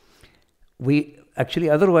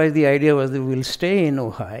 otherwise the idea was that we'll stay in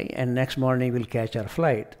Ohio and next morning we'll catch our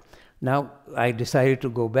flight. Now I decided to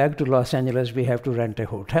go back to Los Angeles. We have to rent a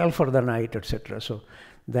hotel for the night, etc. So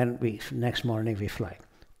then next morning we fly.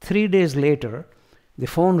 3 days later, the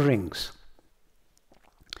phone rings.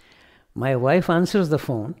 My wife answers the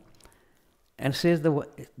phone and says,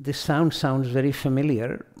 the sound sounds very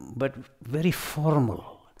familiar, but very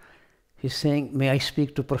formal. He's saying, may I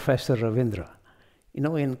speak to Professor Ravindra? You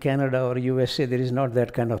know, in Canada or USA, there is not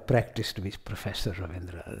that kind of practice to be Professor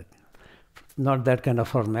Ravindra, not that kind of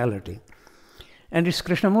formality. And it's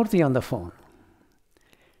Krishnamurti on the phone.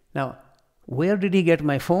 Now, where did he get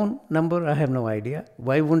my phone number? I have no idea.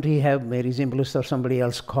 Why wouldn't he have Mary Zimbalist or somebody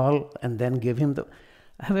else call and then give him the...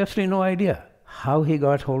 I have absolutely no idea how he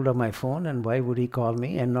got hold of my phone and why would he call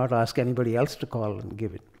me and not ask anybody else to call and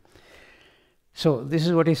give it. So this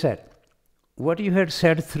is what he said. What you had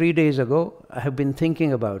said 3 days ago, I have been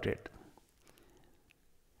thinking about it.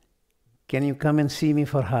 Can you come and see me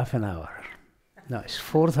for half an hour? No, it's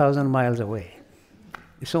 4,000 miles away.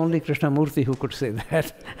 It's only Krishnamurti who could say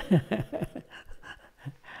that.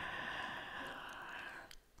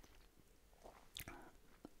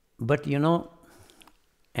 But you know,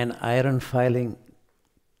 an iron filing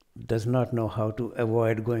does not know how to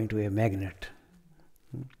avoid going to a magnet.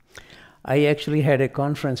 I actually had a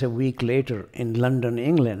conference a week later in London,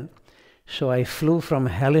 England, so I flew from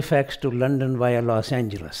Halifax to London via Los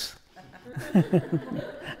Angeles.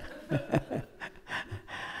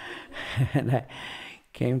 And I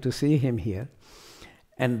came to see him here.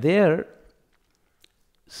 And there,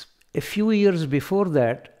 a few years before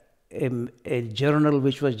that, a journal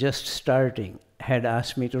which was just starting had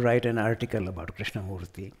asked me to write an article about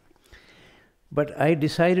Krishnamurti. But I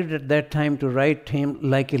decided at that time to write him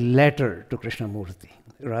like a letter to Krishnamurti,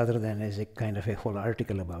 rather than as a kind of a whole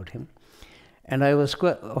article about him. And I was,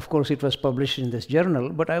 of course, it was published in this journal,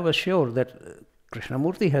 but I was sure that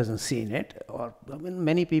Krishnamurti hasn't seen it, or I mean,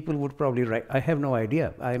 many people would probably write. I have no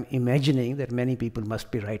idea. I'm imagining that many people must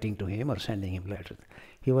be writing to him or sending him letters.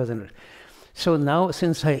 He wasn't. So now,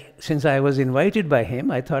 since I was invited by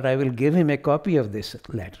him, I thought I will give him a copy of this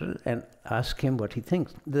letter and ask him what he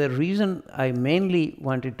thinks. The reason I mainly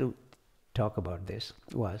wanted to talk about this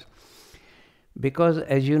was because,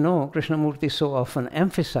 as you know, Krishnamurti so often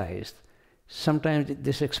emphasized, sometimes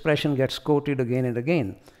this expression gets quoted again and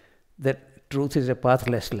again, that truth is a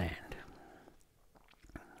pathless land.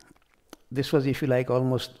 This was, if you like,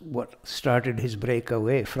 almost what started his break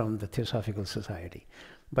away from the Theosophical Society.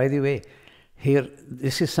 By the way, here,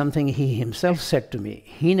 this is something he himself said to me.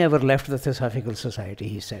 He never left the Theosophical Society,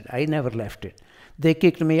 he said. I never left it. They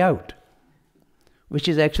kicked me out, which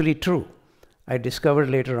is actually true. I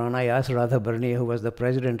discovered later on, I asked Radha Barnea, who was the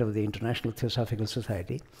president of the International Theosophical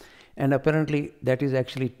Society, and apparently that is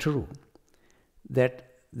actually true, that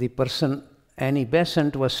the person, Annie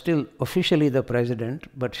Besant, was still officially the president,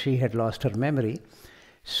 but she had lost her memory.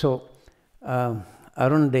 So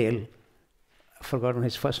Arundale, I've forgotten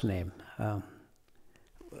his first name,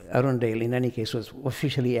 Arundale, in any case, was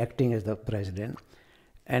officially acting as the president.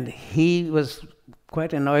 And he was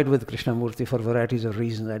quite annoyed with Krishnamurti for varieties of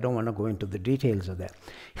reasons. I don't want to go into the details of that.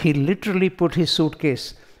 He literally put his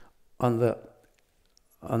suitcase on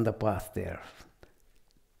the path there,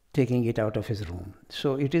 taking it out of his room.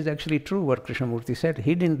 So it is actually true what Krishnamurti said.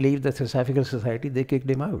 He didn't leave the Theosophical Society, they kicked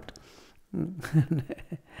him out.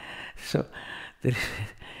 So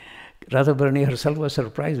Radha Barnea herself was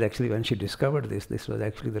surprised actually when she discovered this. This was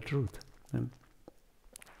actually the truth.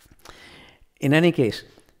 In any case,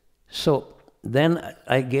 so then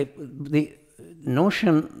I gave the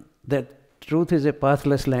notion that truth is a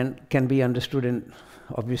pathless land can be understood in,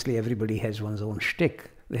 obviously everybody has one's own shtick.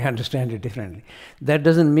 They understand it differently. That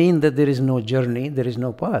doesn't mean that there is no journey, there is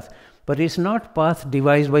no path. But it's not path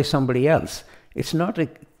devised by somebody else. It's not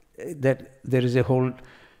that there is a whole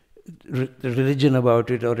religion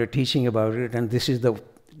about it or a teaching about it, and this is the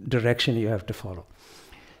direction you have to follow.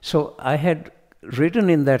 So I had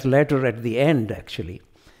written in that letter at the end, actually,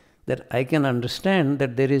 that I can understand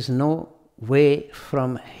that there is no way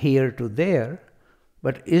from here to there,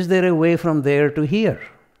 but is there a way from there to here?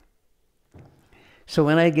 So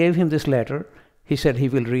when I gave him this letter, he said he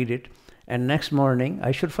will read it. And next morning,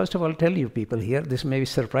 I should first of all tell you people here, this may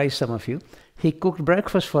surprise some of you, he cooked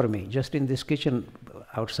breakfast for me just in this kitchen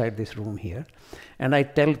outside this room here. And I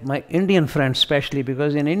tell my Indian friends especially,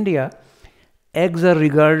 because in India, eggs are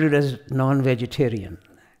regarded as non-vegetarian.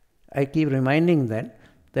 I keep reminding them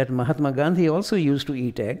that Mahatma Gandhi also used to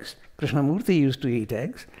eat eggs. Krishnamurti used to eat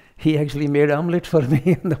eggs. He actually made omelette for me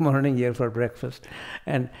in the morning here for breakfast.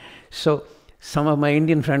 And so some of my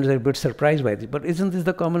Indian friends are a bit surprised by this. But isn't this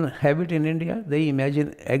the common habit in India? They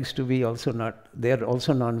imagine eggs to be also not, they are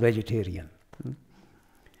also non-vegetarian.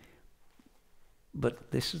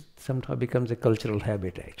 But this somehow becomes a cultural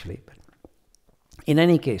habit actually. But in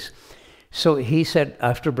any case, so he said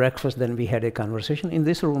after breakfast, then we had a conversation in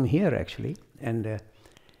this room here actually. And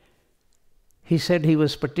he said he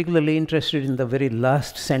was particularly interested in the very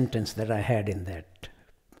last sentence that I had in that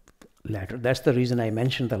letter. That's the reason I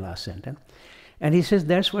mentioned the last sentence. And he says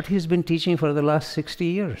that's what he's been teaching for the last 60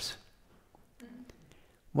 years.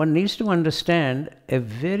 one needs to understand a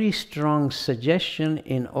very strong suggestion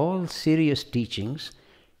in all serious teachings.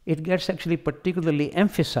 It gets actually particularly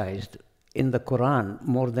emphasized in the Quran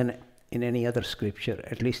more than in any other scripture,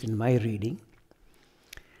 at least in my reading,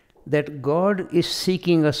 that God is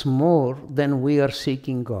seeking us more than we are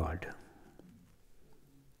seeking God.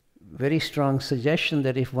 Very strong suggestion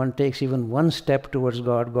that if one takes even one step towards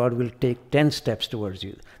God, God will take 10 steps towards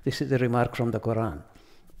you. This is a remark from the Quran.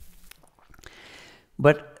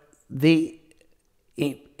 But the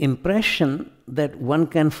impression that one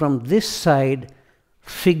can from this side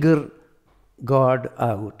figure God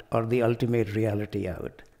out or the ultimate reality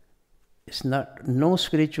out, it's not, no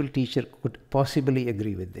spiritual teacher could possibly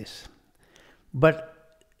agree with this.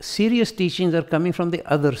 But serious teachings are coming from the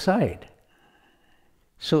other side.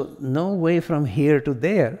 So no way from here to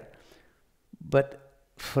there, but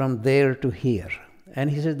from there to here. And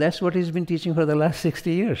he says that's what he's been teaching for the last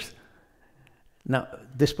 60 years. Now,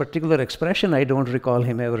 this particular expression I don't recall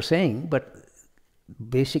him ever saying, but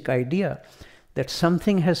basic idea that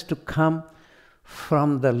something has to come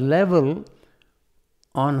from the level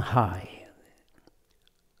on high.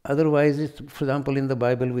 Otherwise, for example, in the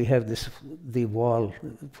Bible we have the wall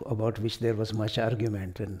about which there was much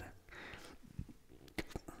argument. And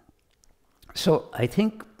so I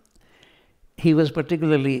think he was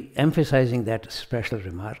particularly emphasizing that special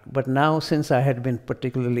remark. But now, since I had been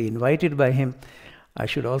particularly invited by him, I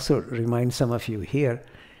should also remind some of you here.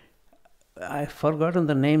 I've forgotten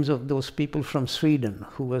the names of those people from Sweden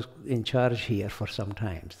who was in charge here for some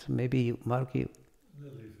time. So maybe you, Mark, you?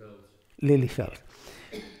 Lillyfelt.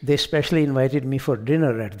 They specially invited me for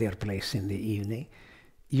dinner at their place in the evening.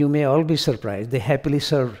 You may all be surprised. They happily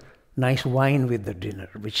served nice wine with the dinner,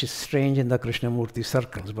 which is strange in the Krishnamurti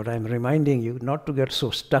circles, but I'm reminding you not to get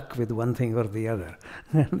so stuck with one thing or the other.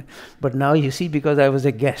 But now you see, because I was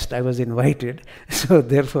a guest, I was invited, so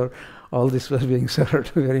therefore all this was being served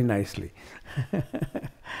very nicely.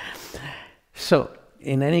 So,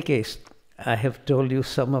 in any case, I have told you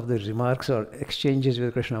some of the remarks or exchanges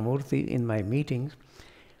with Krishnamurti in my meetings,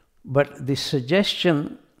 but the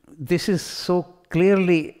suggestion, this is so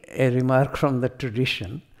clearly a remark from the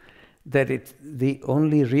tradition, that the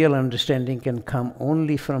only real understanding can come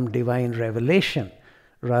only from divine revelation,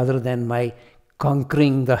 rather than my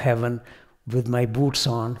conquering the heaven with my boots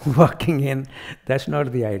on, walking in. That's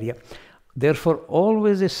not the idea. Therefore,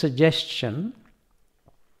 always a suggestion,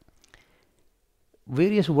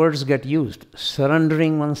 various words get used: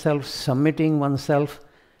 surrendering oneself, submitting oneself,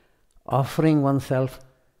 offering oneself.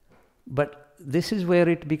 But this is where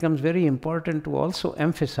it becomes very important to also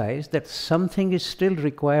emphasize that something is still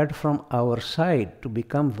required from our side to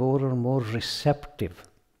become more and more receptive.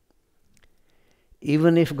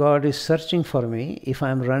 Even if God is searching for me, if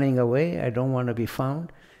I'm running away, I don't want to be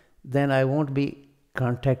found, then I won't be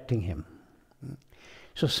contacting him.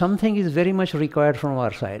 So something is very much required from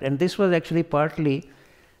our side. And this was actually partly,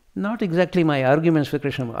 not exactly my arguments with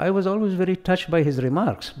Krishnamurti. I was always very touched by his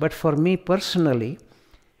remarks. But for me personally,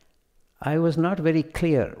 I was not very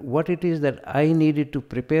clear what it is that I needed to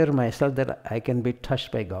prepare myself that I can be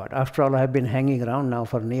touched by God. After all, I've been hanging around now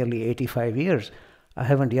for nearly 85 years. I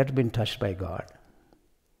haven't yet been touched by God.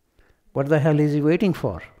 What the hell is he waiting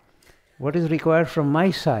for? What is required from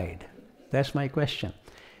my side? That's my question.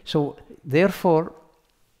 So, therefore,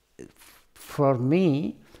 for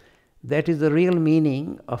me, that is the real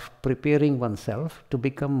meaning of preparing oneself to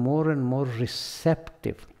become more and more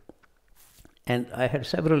receptive. And I had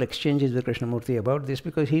several exchanges with Krishnamurti about this,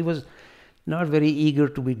 because he was not very eager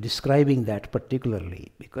to be describing that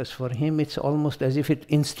particularly, because for him it's almost as if it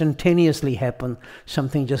instantaneously happened,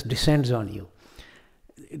 something just descends on you.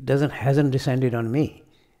 It hasn't descended on me.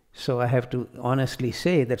 So I have to honestly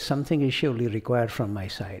say that something is surely required from my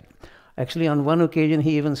side. Actually, on one occasion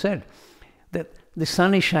he even said that the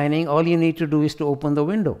sun is shining, all you need to do is to open the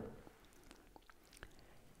window.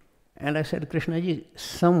 And I said, Krishnaji,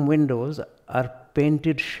 some windows are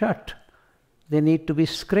painted shut. They need to be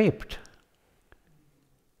scraped.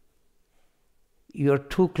 You're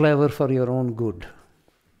too clever for your own good.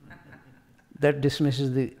 That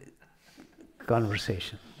dismisses the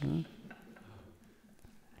conversation.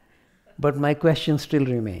 But my question still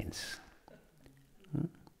remains.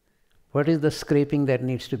 What is the scraping that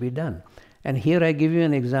needs to be done? And here I give you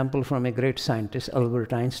an example from a great scientist,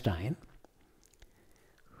 Albert Einstein,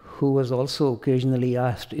 who was also occasionally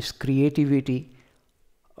asked, is creativity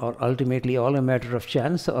or ultimately all a matter of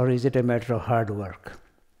chance, or is it a matter of hard work?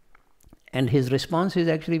 And his response is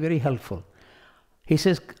actually very helpful. He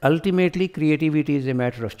says, ultimately creativity is a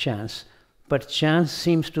matter of chance, but chance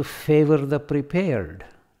seems to favor the prepared.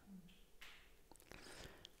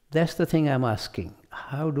 That's the thing I'm asking.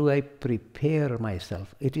 how do I prepare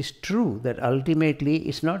myself? It is true that ultimately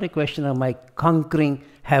it's not a question of my conquering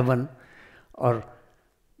heaven or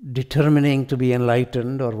determining to be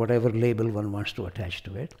enlightened or whatever label one wants to attach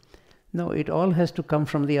to it. No, it all has to come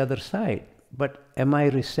from the other side. But am I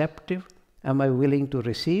receptive? Am I willing to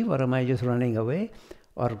receive, or am I just running away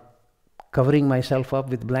or covering myself up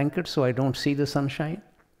with blankets so I don't see the sunshine?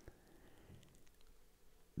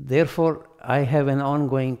 Therefore, I have an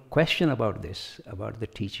ongoing question about this, about the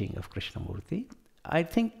teaching of Krishnamurti. I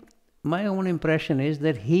think my own impression is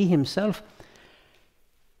that he himself,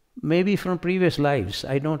 maybe from previous lives,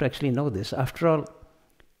 I don't actually know this. After all,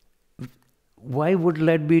 why would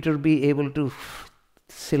Leadbeater be able to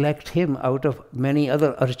select him out of many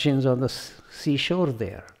other urchins on the seashore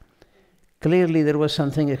there? Clearly there was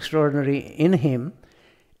something extraordinary in him,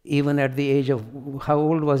 even at the age of, how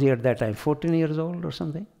old was he at that time? 14 years old or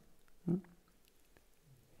something?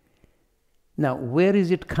 Now, where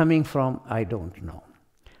is it coming from? I don't know.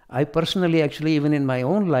 I personally, actually, even in my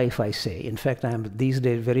own life, I say, in fact, I am these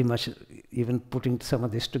days very much even putting some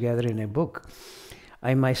of this together in a book.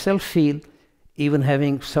 I myself feel, even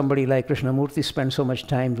having somebody like Krishnamurti spend so much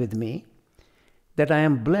time with me, that I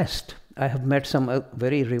am blessed. I have met some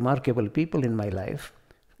very remarkable people in my life,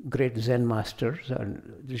 great Zen masters,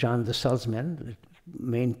 Jean the Salzman, the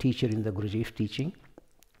main teacher in the Guruji teaching.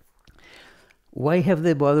 Why have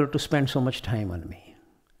they bothered to spend so much time on me?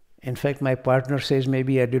 In fact, my partner says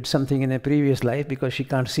maybe I did something in a previous life because she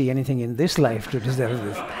can't see anything in this life to deserve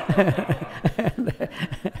this.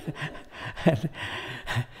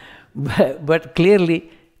 But clearly,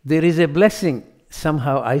 there is a blessing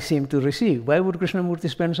somehow I seem to receive. Why would Krishnamurti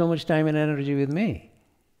spend so much time and energy with me?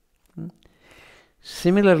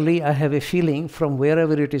 Similarly, I have a feeling from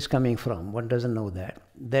wherever it is coming from, one doesn't know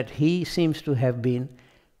that he seems to have been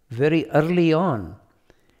very early on,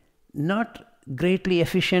 not greatly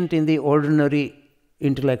efficient in the ordinary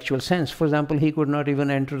intellectual sense. For example, he could not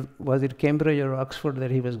even enter, was it Cambridge or Oxford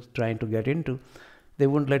that he was trying to get into? They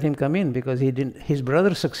wouldn't let him come in because he didn't. His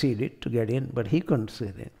brother succeeded to get in, but he couldn't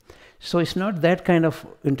get in. So it's not that kind of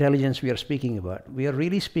intelligence we are speaking about. We are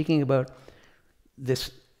really speaking about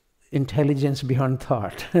this intelligence beyond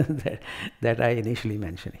thought that I initially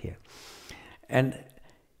mentioned here.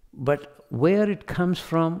 But where it comes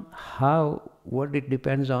from, how, what it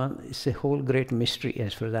depends on, is a whole great mystery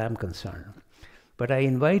as far as I am concerned. But I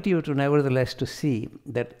invite you to nevertheless to see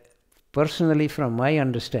that personally, from my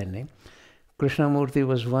understanding, Krishnamurti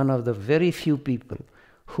was one of the very few people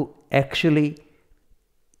who actually,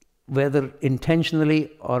 whether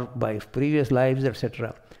intentionally or by previous lives,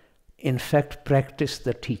 etc., in fact practiced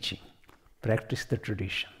the teaching, practiced the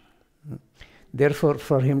tradition. Therefore,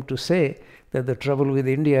 for him to say that the trouble with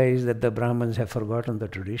India is that the Brahmins have forgotten the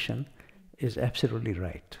tradition is absolutely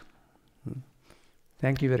right.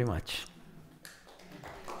 Thank you very much.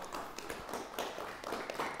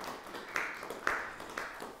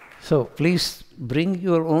 So please bring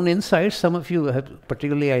your own insights. Some of you have,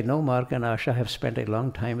 particularly I know Mark and Asha have spent a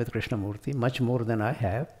long time with Krishnamurti, much more than I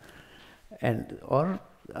have, or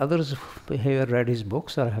others have read his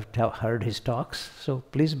books or have heard his talks. So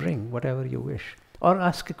please bring whatever you wish. Or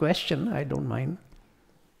ask a question, I don't mind.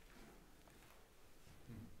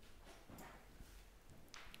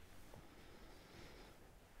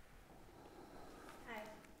 Hi.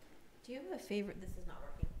 Do you have a favorite, this is not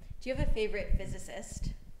working. Do you have a favorite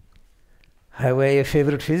physicist? Have I a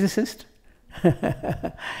favorite physicist?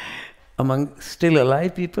 Among still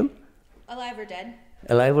alive people? Alive or dead?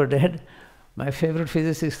 Alive or dead? My favorite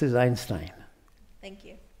physicist is Einstein. Thank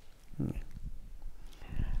you.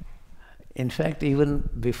 In fact, even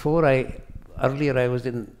before earlier I was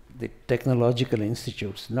in the technological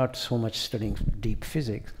institutes, not so much studying deep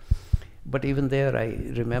physics, but even there I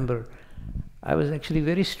remember I was actually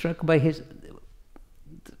very struck by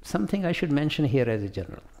something I should mention here as a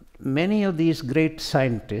general. Many of these great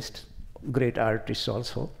scientists, great artists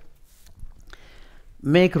also,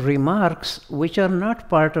 make remarks which are not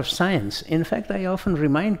part of science. In fact, I often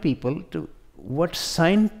remind people to what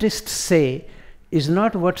scientists say is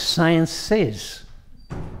not what science says.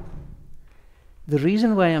 The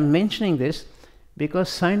reason why I'm mentioning this, because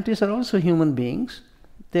scientists are also human beings.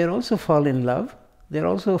 They also fall in love. They're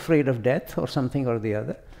also afraid of death or something or the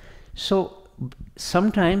other. So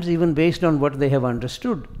sometimes, even based on what they have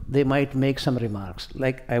understood, they might make some remarks.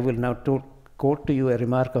 Like I will now quote to you a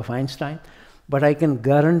remark of Einstein, but I can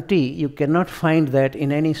guarantee you cannot find that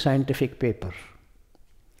in any scientific paper.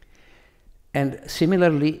 And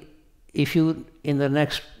similarly, if you in the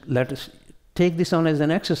next, let us take this on as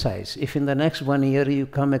an exercise. If in the next 1 year you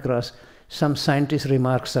come across some scientist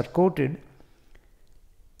remarks are quoted,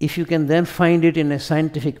 if you can then find it in a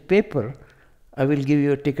scientific paper, I will give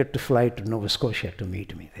you a ticket to fly to Nova Scotia to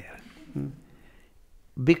meet me there.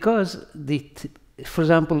 Because, for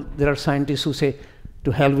example, there are scientists who say,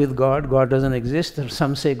 to hell with God, God doesn't exist, or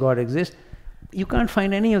some say God exists. You can't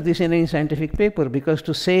find any of this in any scientific paper, because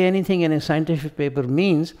to say anything in a scientific paper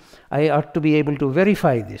means I ought to be able to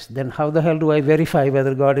verify this. Then how the hell do I verify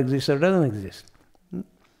whether God exists or doesn't exist?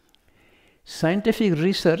 Scientific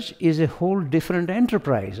research is a whole different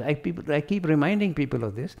enterprise. I keep reminding people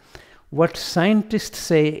of this. What scientists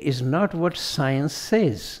say is not what science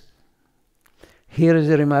says. Here is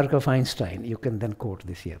a remark of Einstein. You can then quote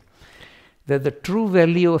this here. That the true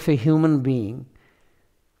value of a human being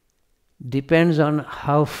depends on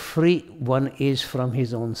how free one is from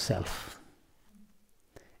his own self.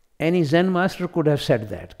 Any Zen master could have said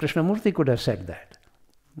that. Krishnamurti could have said that.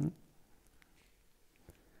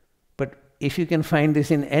 But if you can find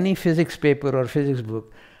this in any physics paper or physics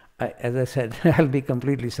book, as I said, I'll be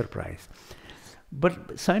completely surprised.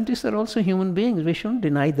 But scientists are also human beings. We shouldn't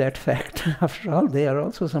deny that fact. After all, they are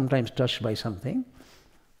also sometimes touched by something.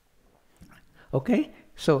 Okay?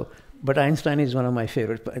 So, but Einstein is one of my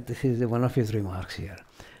favorite. This is one of his remarks here.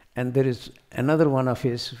 And there is another one of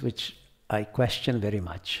his which I question very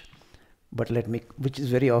much, which is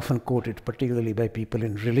very often quoted, particularly by people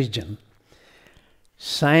in religion.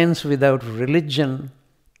 Science without religion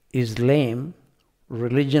is lame.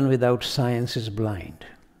 Religion without science is blind.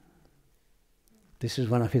 This is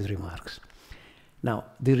one of his remarks. Now,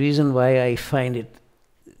 the reason why I find it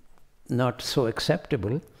not so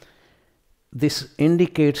acceptable, this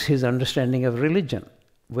indicates his understanding of religion.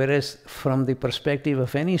 Whereas from the perspective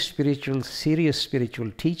of any serious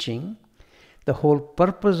spiritual teaching, the whole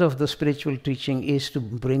purpose of the spiritual teaching is to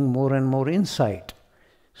bring more and more insight.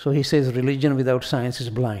 So he says religion without science is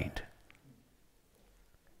blind.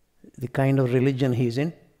 The kind of religion he's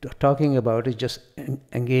talking about is just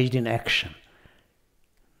engaged in action.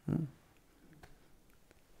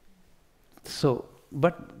 So,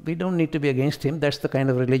 but we don't need to be against him. That's the kind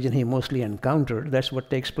of religion he mostly encountered. That's what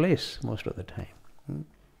takes place most of the time.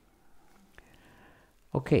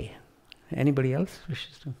 Okay. Anybody else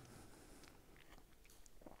wishes to?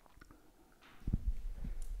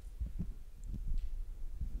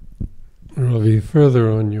 Ravi, further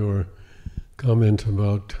on your comment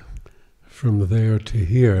about from there to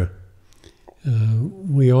here,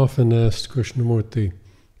 we often asked Krishnamurti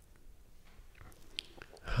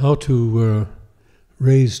how to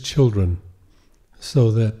raise children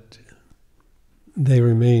so that they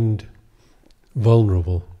remained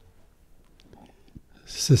vulnerable,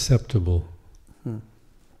 susceptible.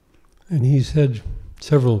 And he said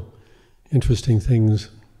several interesting things.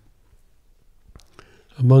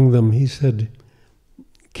 Among them, he said,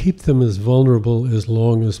 keep them as vulnerable as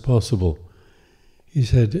long as possible. He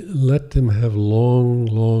said, let them have long,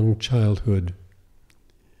 long childhood.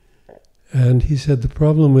 And he said the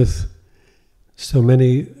problem with so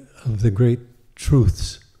many of the great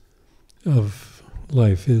truths of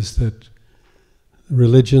life is that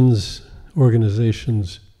religions,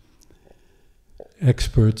 organizations,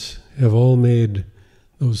 experts have all made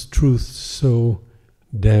those truths so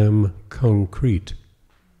damn concrete.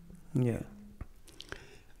 Yeah.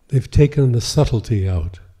 They've taken the subtlety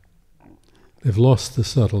out. They've lost the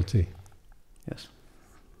subtlety. Yes.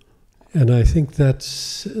 And I think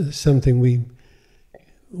that's something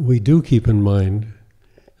we do keep in mind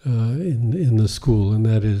in the school, and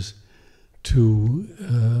that is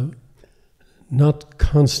to not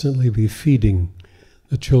constantly be feeding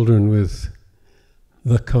the children with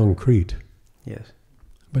the concrete. Yes.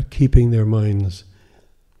 But keeping their minds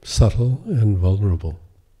subtle and vulnerable.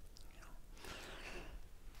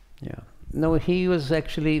 Yeah. No, he was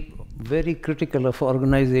actually very critical of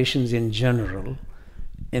organizations in general.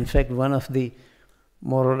 In fact, one of the,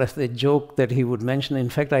 more or less, the joke that he would mention, in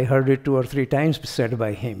fact, I heard it 2 or 3 times said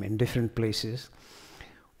by him in different places.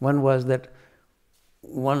 One was that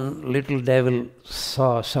one little devil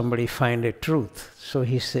saw somebody find a truth. So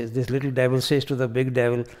he says, this little devil says to the big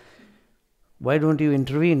devil, why don't you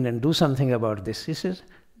intervene and do something about this? He says,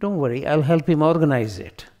 don't worry, I'll help him organize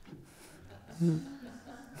it.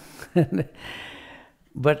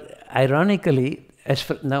 But ironically,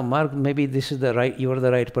 now Mark, maybe this is you are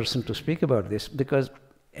the right person to speak about this, because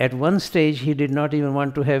at one stage he did not even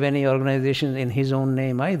want to have any organization in his own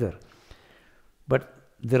name either. But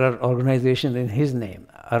there are organizations in his name.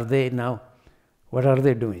 Are they now, what are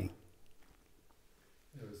they doing?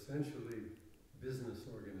 They're essentially business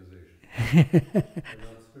organizations. They're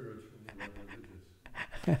not spiritual, they're not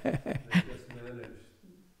religious. They just manage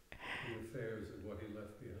the affairs of what he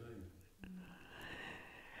left behind.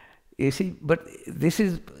 You see, but this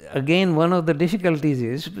is again one of the difficulties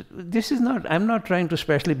is, this is not, I'm not trying to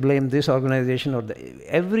specially blame this organization or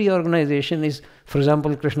every organization is, for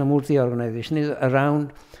example, Krishnamurti organization is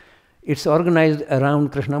around, it's organized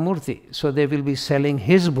around Krishnamurti. So they will be selling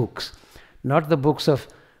his books, not the books of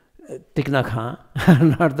Thich Nhat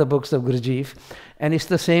Hanh, not the books of Gurdjieff. And it's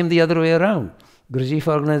the same the other way around. Gurdjieff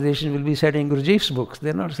organization will be selling Gurdjieff's books.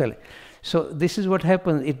 They're not selling. So this is what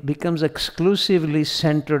happens. It becomes exclusively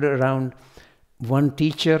centered around one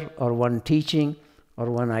teacher or one teaching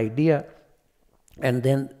or one idea, and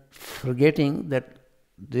then forgetting that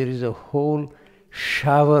there is a whole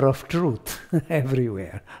shower of truth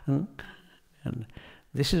everywhere. And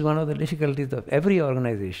this is one of the difficulties of every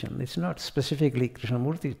organization. It's not specifically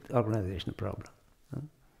Krishnamurti organization problem.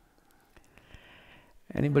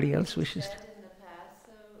 Anybody else wishes? In the past,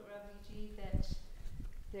 so Raviji, that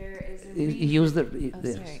there is a Use the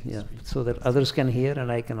sorry. yeah, so that others can hear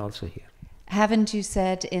and I can also hear. Haven't you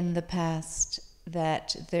said in the past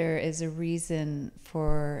that there is a reason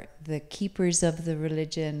for the keepers of the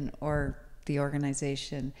religion or the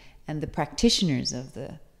organization and the practitioners of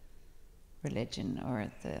the religion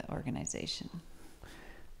or the organization?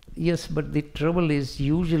 Yes, but the trouble is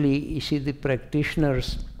usually, you see, the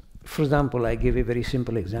practitioners, for example, I give a very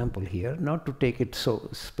simple example here, not to take it so,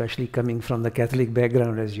 especially coming from the Catholic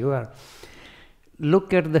background as you are.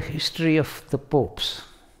 Look at the history of the popes.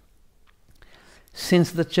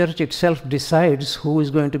 Since the church itself decides who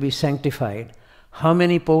is going to be sanctified, how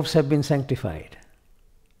many popes have been sanctified?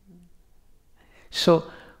 So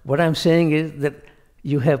what I'm saying is that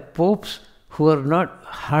you have popes who are not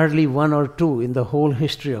hardly one or two in the whole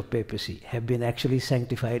history of papacy have been actually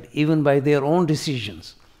sanctified even by their own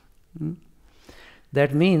decisions.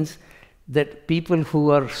 That means that people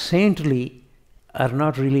who are saintly are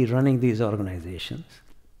not really running these organizations.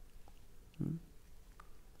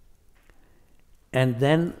 And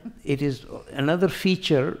then it is another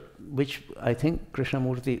feature which I think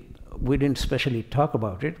Krishnamurti, we didn't specially talk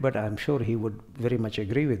about it, but I'm sure he would very much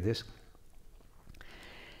agree with this.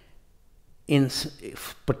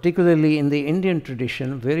 Particularly in the Indian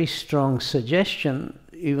tradition, very strong suggestion,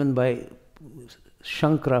 even by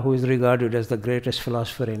Shankara, who is regarded as the greatest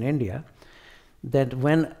philosopher in India, that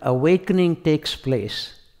when awakening takes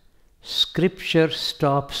place, scripture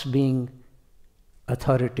stops being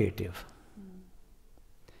authoritative.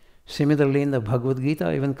 Similarly, in the Bhagavad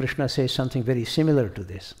Gita, even Krishna says something very similar to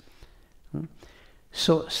this.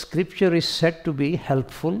 So, scripture is said to be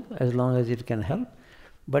helpful as long as it can help,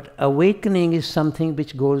 but awakening is something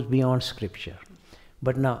which goes beyond scripture.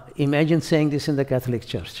 But now, imagine saying this in the Catholic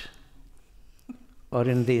Church or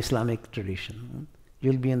in the Islamic tradition.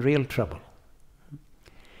 You'll be in real trouble.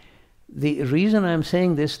 The reason I'm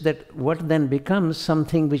saying this, that what then becomes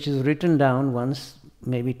something which is written down once,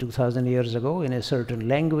 maybe 2000 years ago in a certain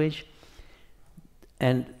language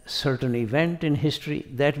and certain event in history,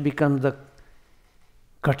 that becomes the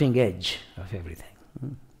cutting edge of everything.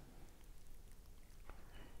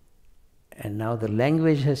 And now the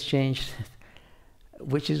language has changed,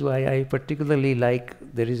 which is why I particularly like,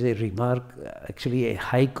 there is a remark, actually a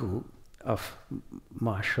haiku of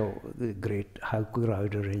Masho, the great haiku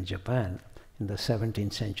writer in Japan in the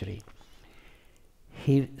 17th century.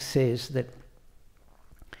 He says that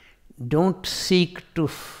don't seek to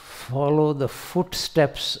follow the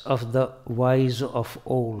footsteps of the wise of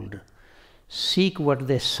old. Seek what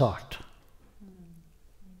they sought.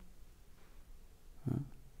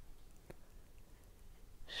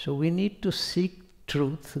 So we need to seek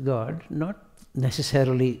truth, God, not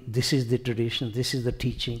necessarily this is the tradition, this is the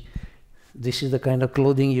teaching, this is the kind of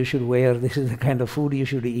clothing you should wear, this is the kind of food you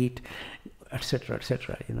should eat, etc.,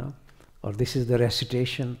 you know, or this is the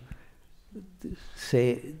recitation,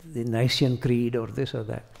 say the Nicene Creed or this or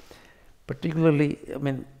that. Particularly, I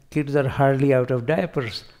mean, kids are hardly out of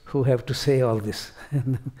diapers who have to say all this.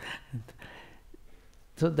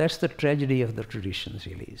 So that's the tragedy of the traditions,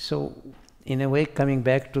 really. So, in a way, coming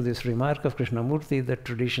back to this remark of Krishnamurti that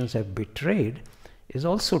traditions have betrayed is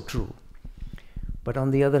also true. But on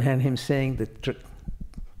the other hand, him saying the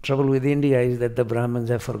trouble with India is that the Brahmins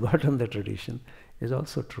have forgotten the tradition is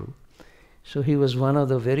also true. So he was one of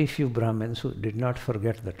the very few Brahmins who did not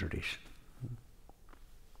forget the tradition.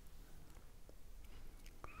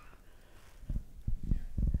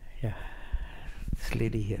 Yeah, this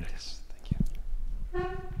lady here. Yes, thank you.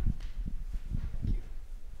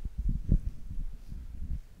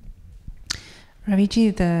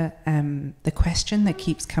 Raviji, the question that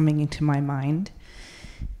keeps coming into my mind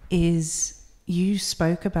is, you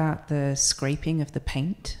spoke about the scraping of the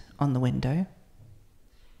paint on the window.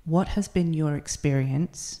 What has been your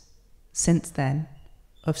experience since then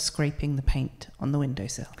of scraping the paint on the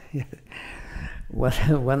windowsill?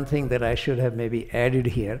 One thing that I should have maybe added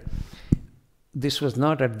here, this was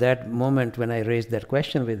not at that moment when I raised that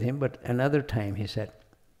question with him, but another time he said,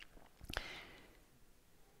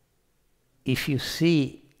 if you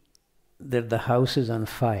see that the house is on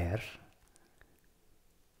fire,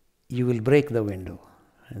 you will break the window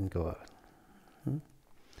and go out.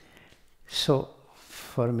 So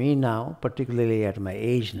for me now, particularly at my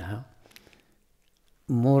age now,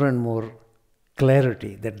 more and more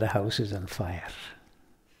clarity that the house is on fire.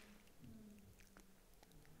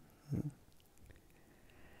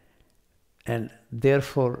 And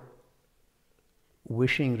therefore,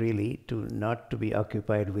 wishing really to not to be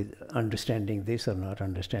occupied with understanding this or not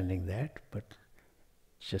understanding that, but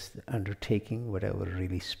just undertaking whatever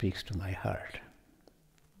really speaks to my heart.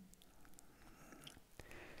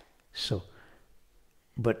 So,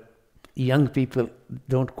 but young people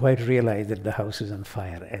don't quite realize that the house is on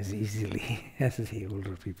fire as easily as the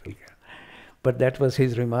older people can. But that was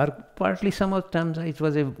his remark. Partly sometimes it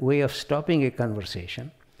was a way of stopping a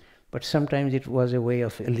conversation, but sometimes it was a way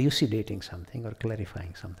of elucidating something or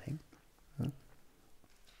clarifying something.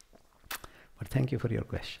 But thank you for your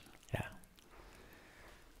question. Yeah.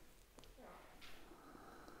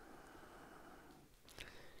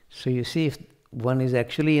 So you see, if one is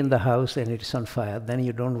actually in the house and it's on fire, then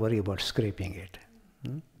you don't worry about scraping it.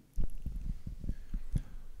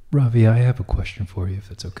 Ravi, I have a question for you,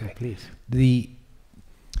 if it's okay. Please.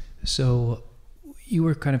 So you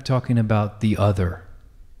were kind of talking about the other,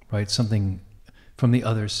 right? Something from the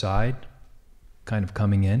other side kind of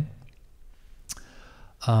coming in.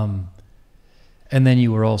 And then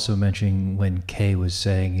you were also mentioning when Kay was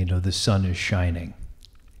saying, the sun is shining.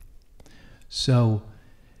 So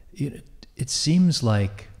it seems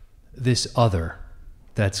like this other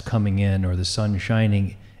that's coming in, or the sun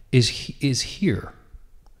shining, is here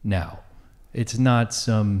now. It's not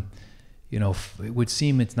some, it would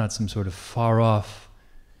seem it's not some sort of far off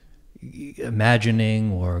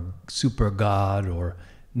imagining or super God, or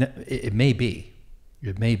it may be,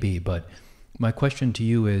 but my question to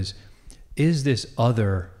you is this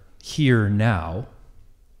other here now?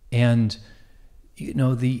 And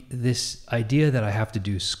this idea that I have to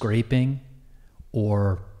do scraping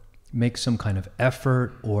or make some kind of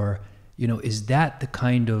effort, or is that the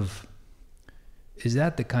kind of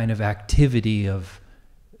activity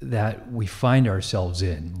that we find ourselves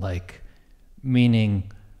in? Like,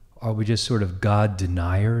 meaning, are we just sort of God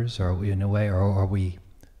deniers? Are we, in a way, or are we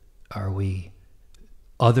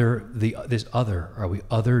other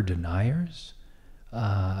deniers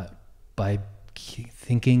by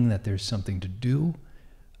thinking that there's something to do?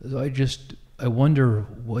 So I wonder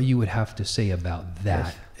what you would have to say about that.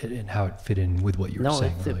 Yes. And how it fit in with what you were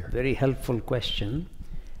saying earlier. No, it's a very helpful question.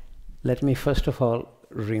 Let me first of all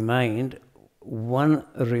remind one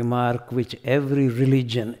remark which every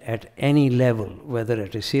religion at any level, whether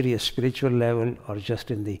at a serious spiritual level or just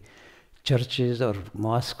in the churches or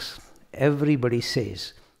mosques, everybody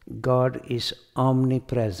says, God is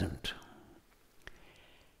omnipresent.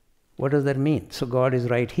 What does that mean? So God is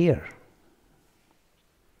right here,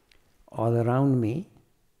 all around me,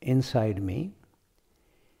 inside me.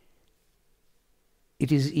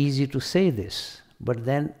 It is easy to say this, but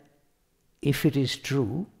then if it is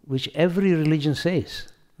true, which every religion says,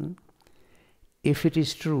 if it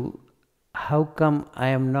is true, how come I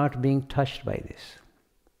am not being touched by this?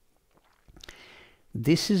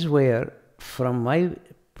 This is where, from my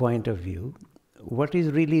point of view, what is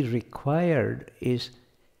really required is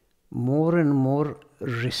more and more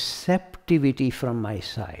receptivity from my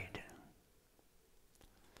side.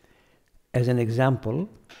 As an example,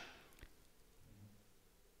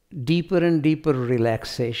 deeper and deeper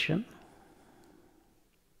relaxation,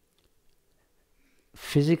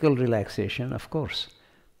 physical relaxation, of course,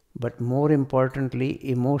 but more importantly,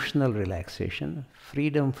 emotional relaxation,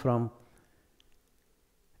 freedom from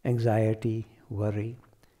anxiety, worry.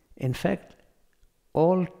 In fact,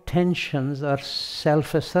 all tensions are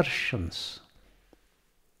self-assertions.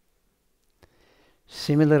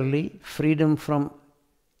 Similarly, freedom from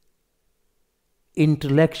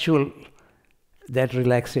intellectual, that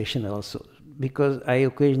relaxation also. Because I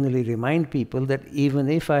occasionally remind people that even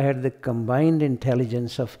if I had the combined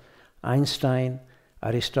intelligence of Einstein,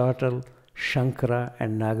 Aristotle, Shankara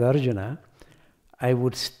and Nagarjuna, I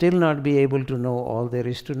would still not be able to know all there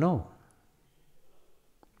is to know.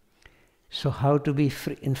 So how to be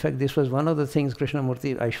free? In fact, this was one of the things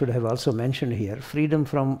Krishnamurti, I should have also mentioned here, freedom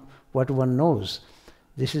from what one knows.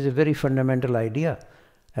 This is a very fundamental idea.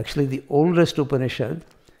 Actually, the oldest Upanishad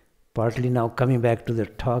partly now coming back to the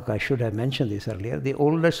talk, I should have mentioned this earlier, the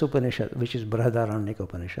oldest Upanishad, which is Brihadaranyaka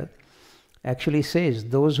Upanishad, actually says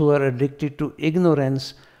those who are addicted to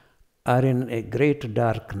ignorance are in a great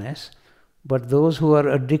darkness, but those who are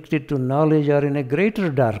addicted to knowledge are in a greater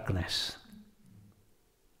darkness.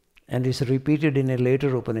 And it's repeated in a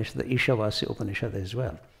later Upanishad, the Ishavasya Upanishad as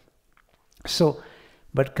well. So,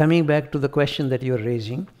 but coming back to the question that you're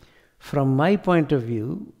raising, from my point of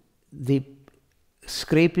view, the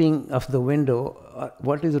scraping of the window,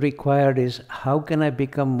 what is required is how can I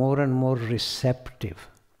become more and more receptive?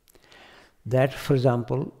 That, for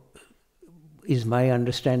example, is my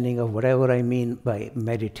understanding of whatever I mean by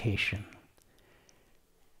meditation.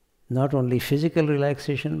 Not only physical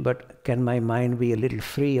relaxation, but can my mind be a little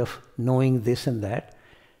free of knowing this and that?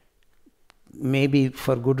 Maybe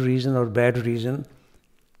for good reason or bad reason,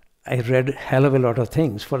 I read a hell of a lot of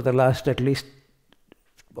things. For the last at least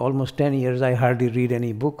almost 10 years, I hardly read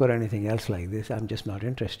any book or anything else like this. I'm just not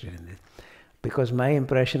interested in it. Because my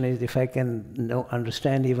impression is if I can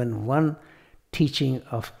understand even one teaching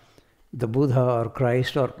of the Buddha or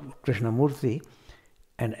Christ or Krishnamurti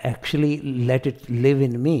and actually let it live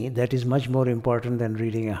in me, that is much more important than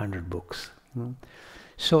reading 100 books.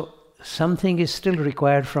 So something is still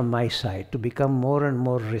required from my side to become more and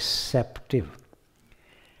more receptive.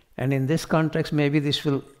 And in this context, maybe this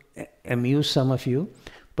will amuse some of you,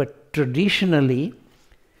 but traditionally,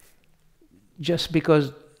 just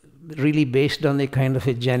because really based on the kind of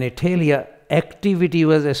a genitalia, activity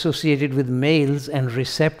was associated with males and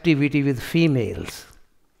receptivity with females.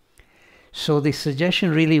 So the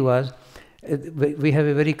suggestion really was, we have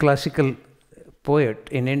a very classical poet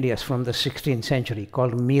in India from the 16th century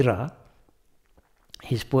called Meera.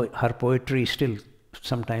 Her poetry is still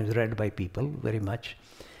sometimes read by people very much.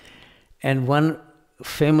 And one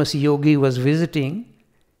famous yogi was visiting.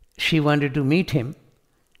 She wanted to meet him.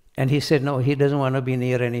 And he said, no, he doesn't want to be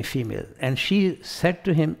near any female. And she said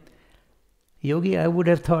to him, Yogi, I would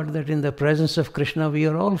have thought that in the presence of Krishna, we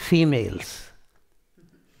are all females.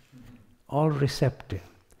 All receptive.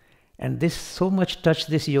 And this so much touched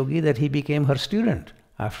this yogi that he became her student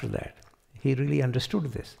after that. He really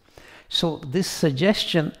understood this. So this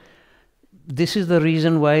suggestion, this is the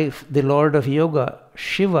reason why the Lord of Yoga,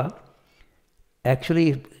 Shiva,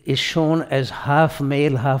 actually is shown as half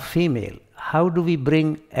male, half female. How do we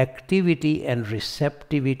bring activity and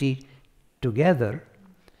receptivity together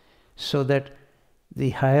so that the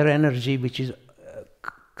higher energy which is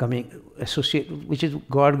coming associated, which is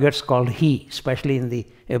God gets called he, especially in the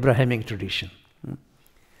Abrahamic tradition.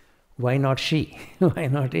 Why not she? Why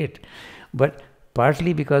not it? But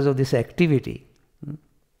partly because of this activity.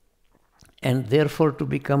 And therefore to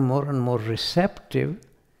become more and more receptive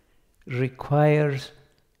requires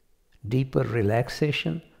deeper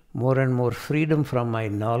relaxation, more and more freedom from my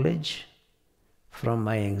knowledge, from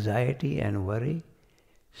my anxiety and worry,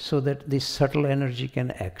 so that this subtle energy can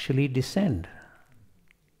actually descend.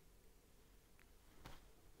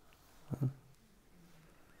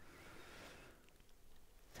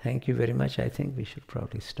 Thank you very much. I think we should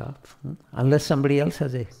probably stop. Unless somebody else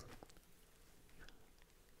has a...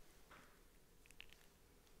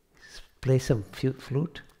 Play some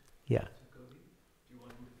flute? Yeah.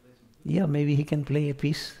 Yeah, maybe he can play a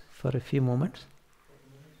piece for a few moments.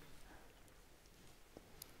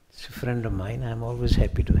 It's a friend of mine. I'm always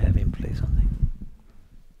happy to have him play something.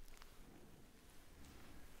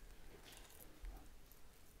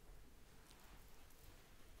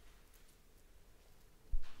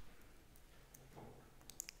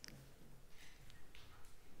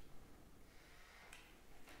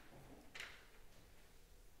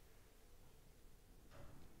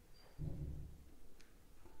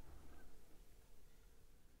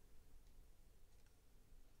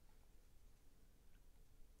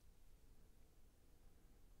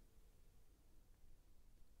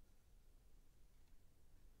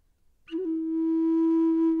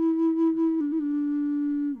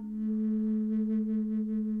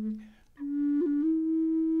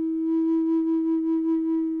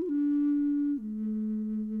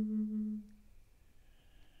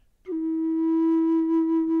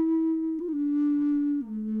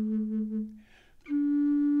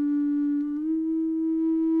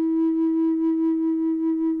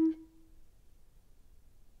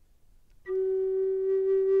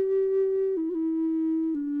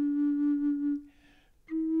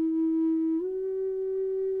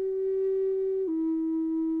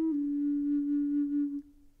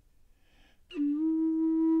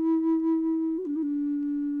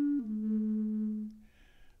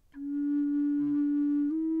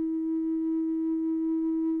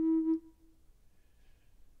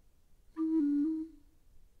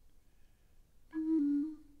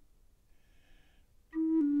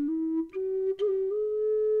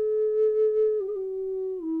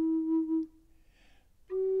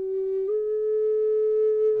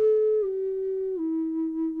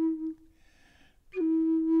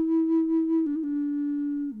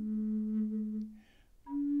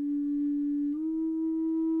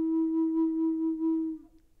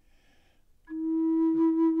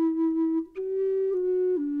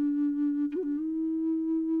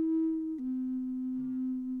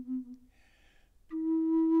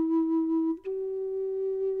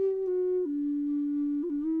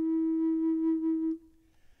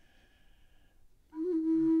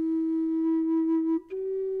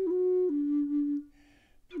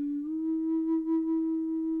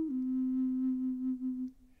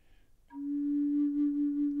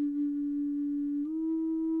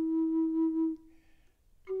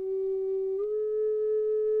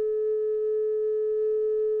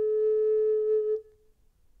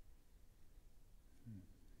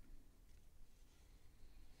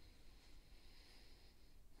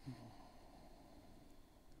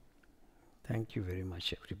 Thank you very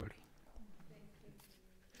much, everybody.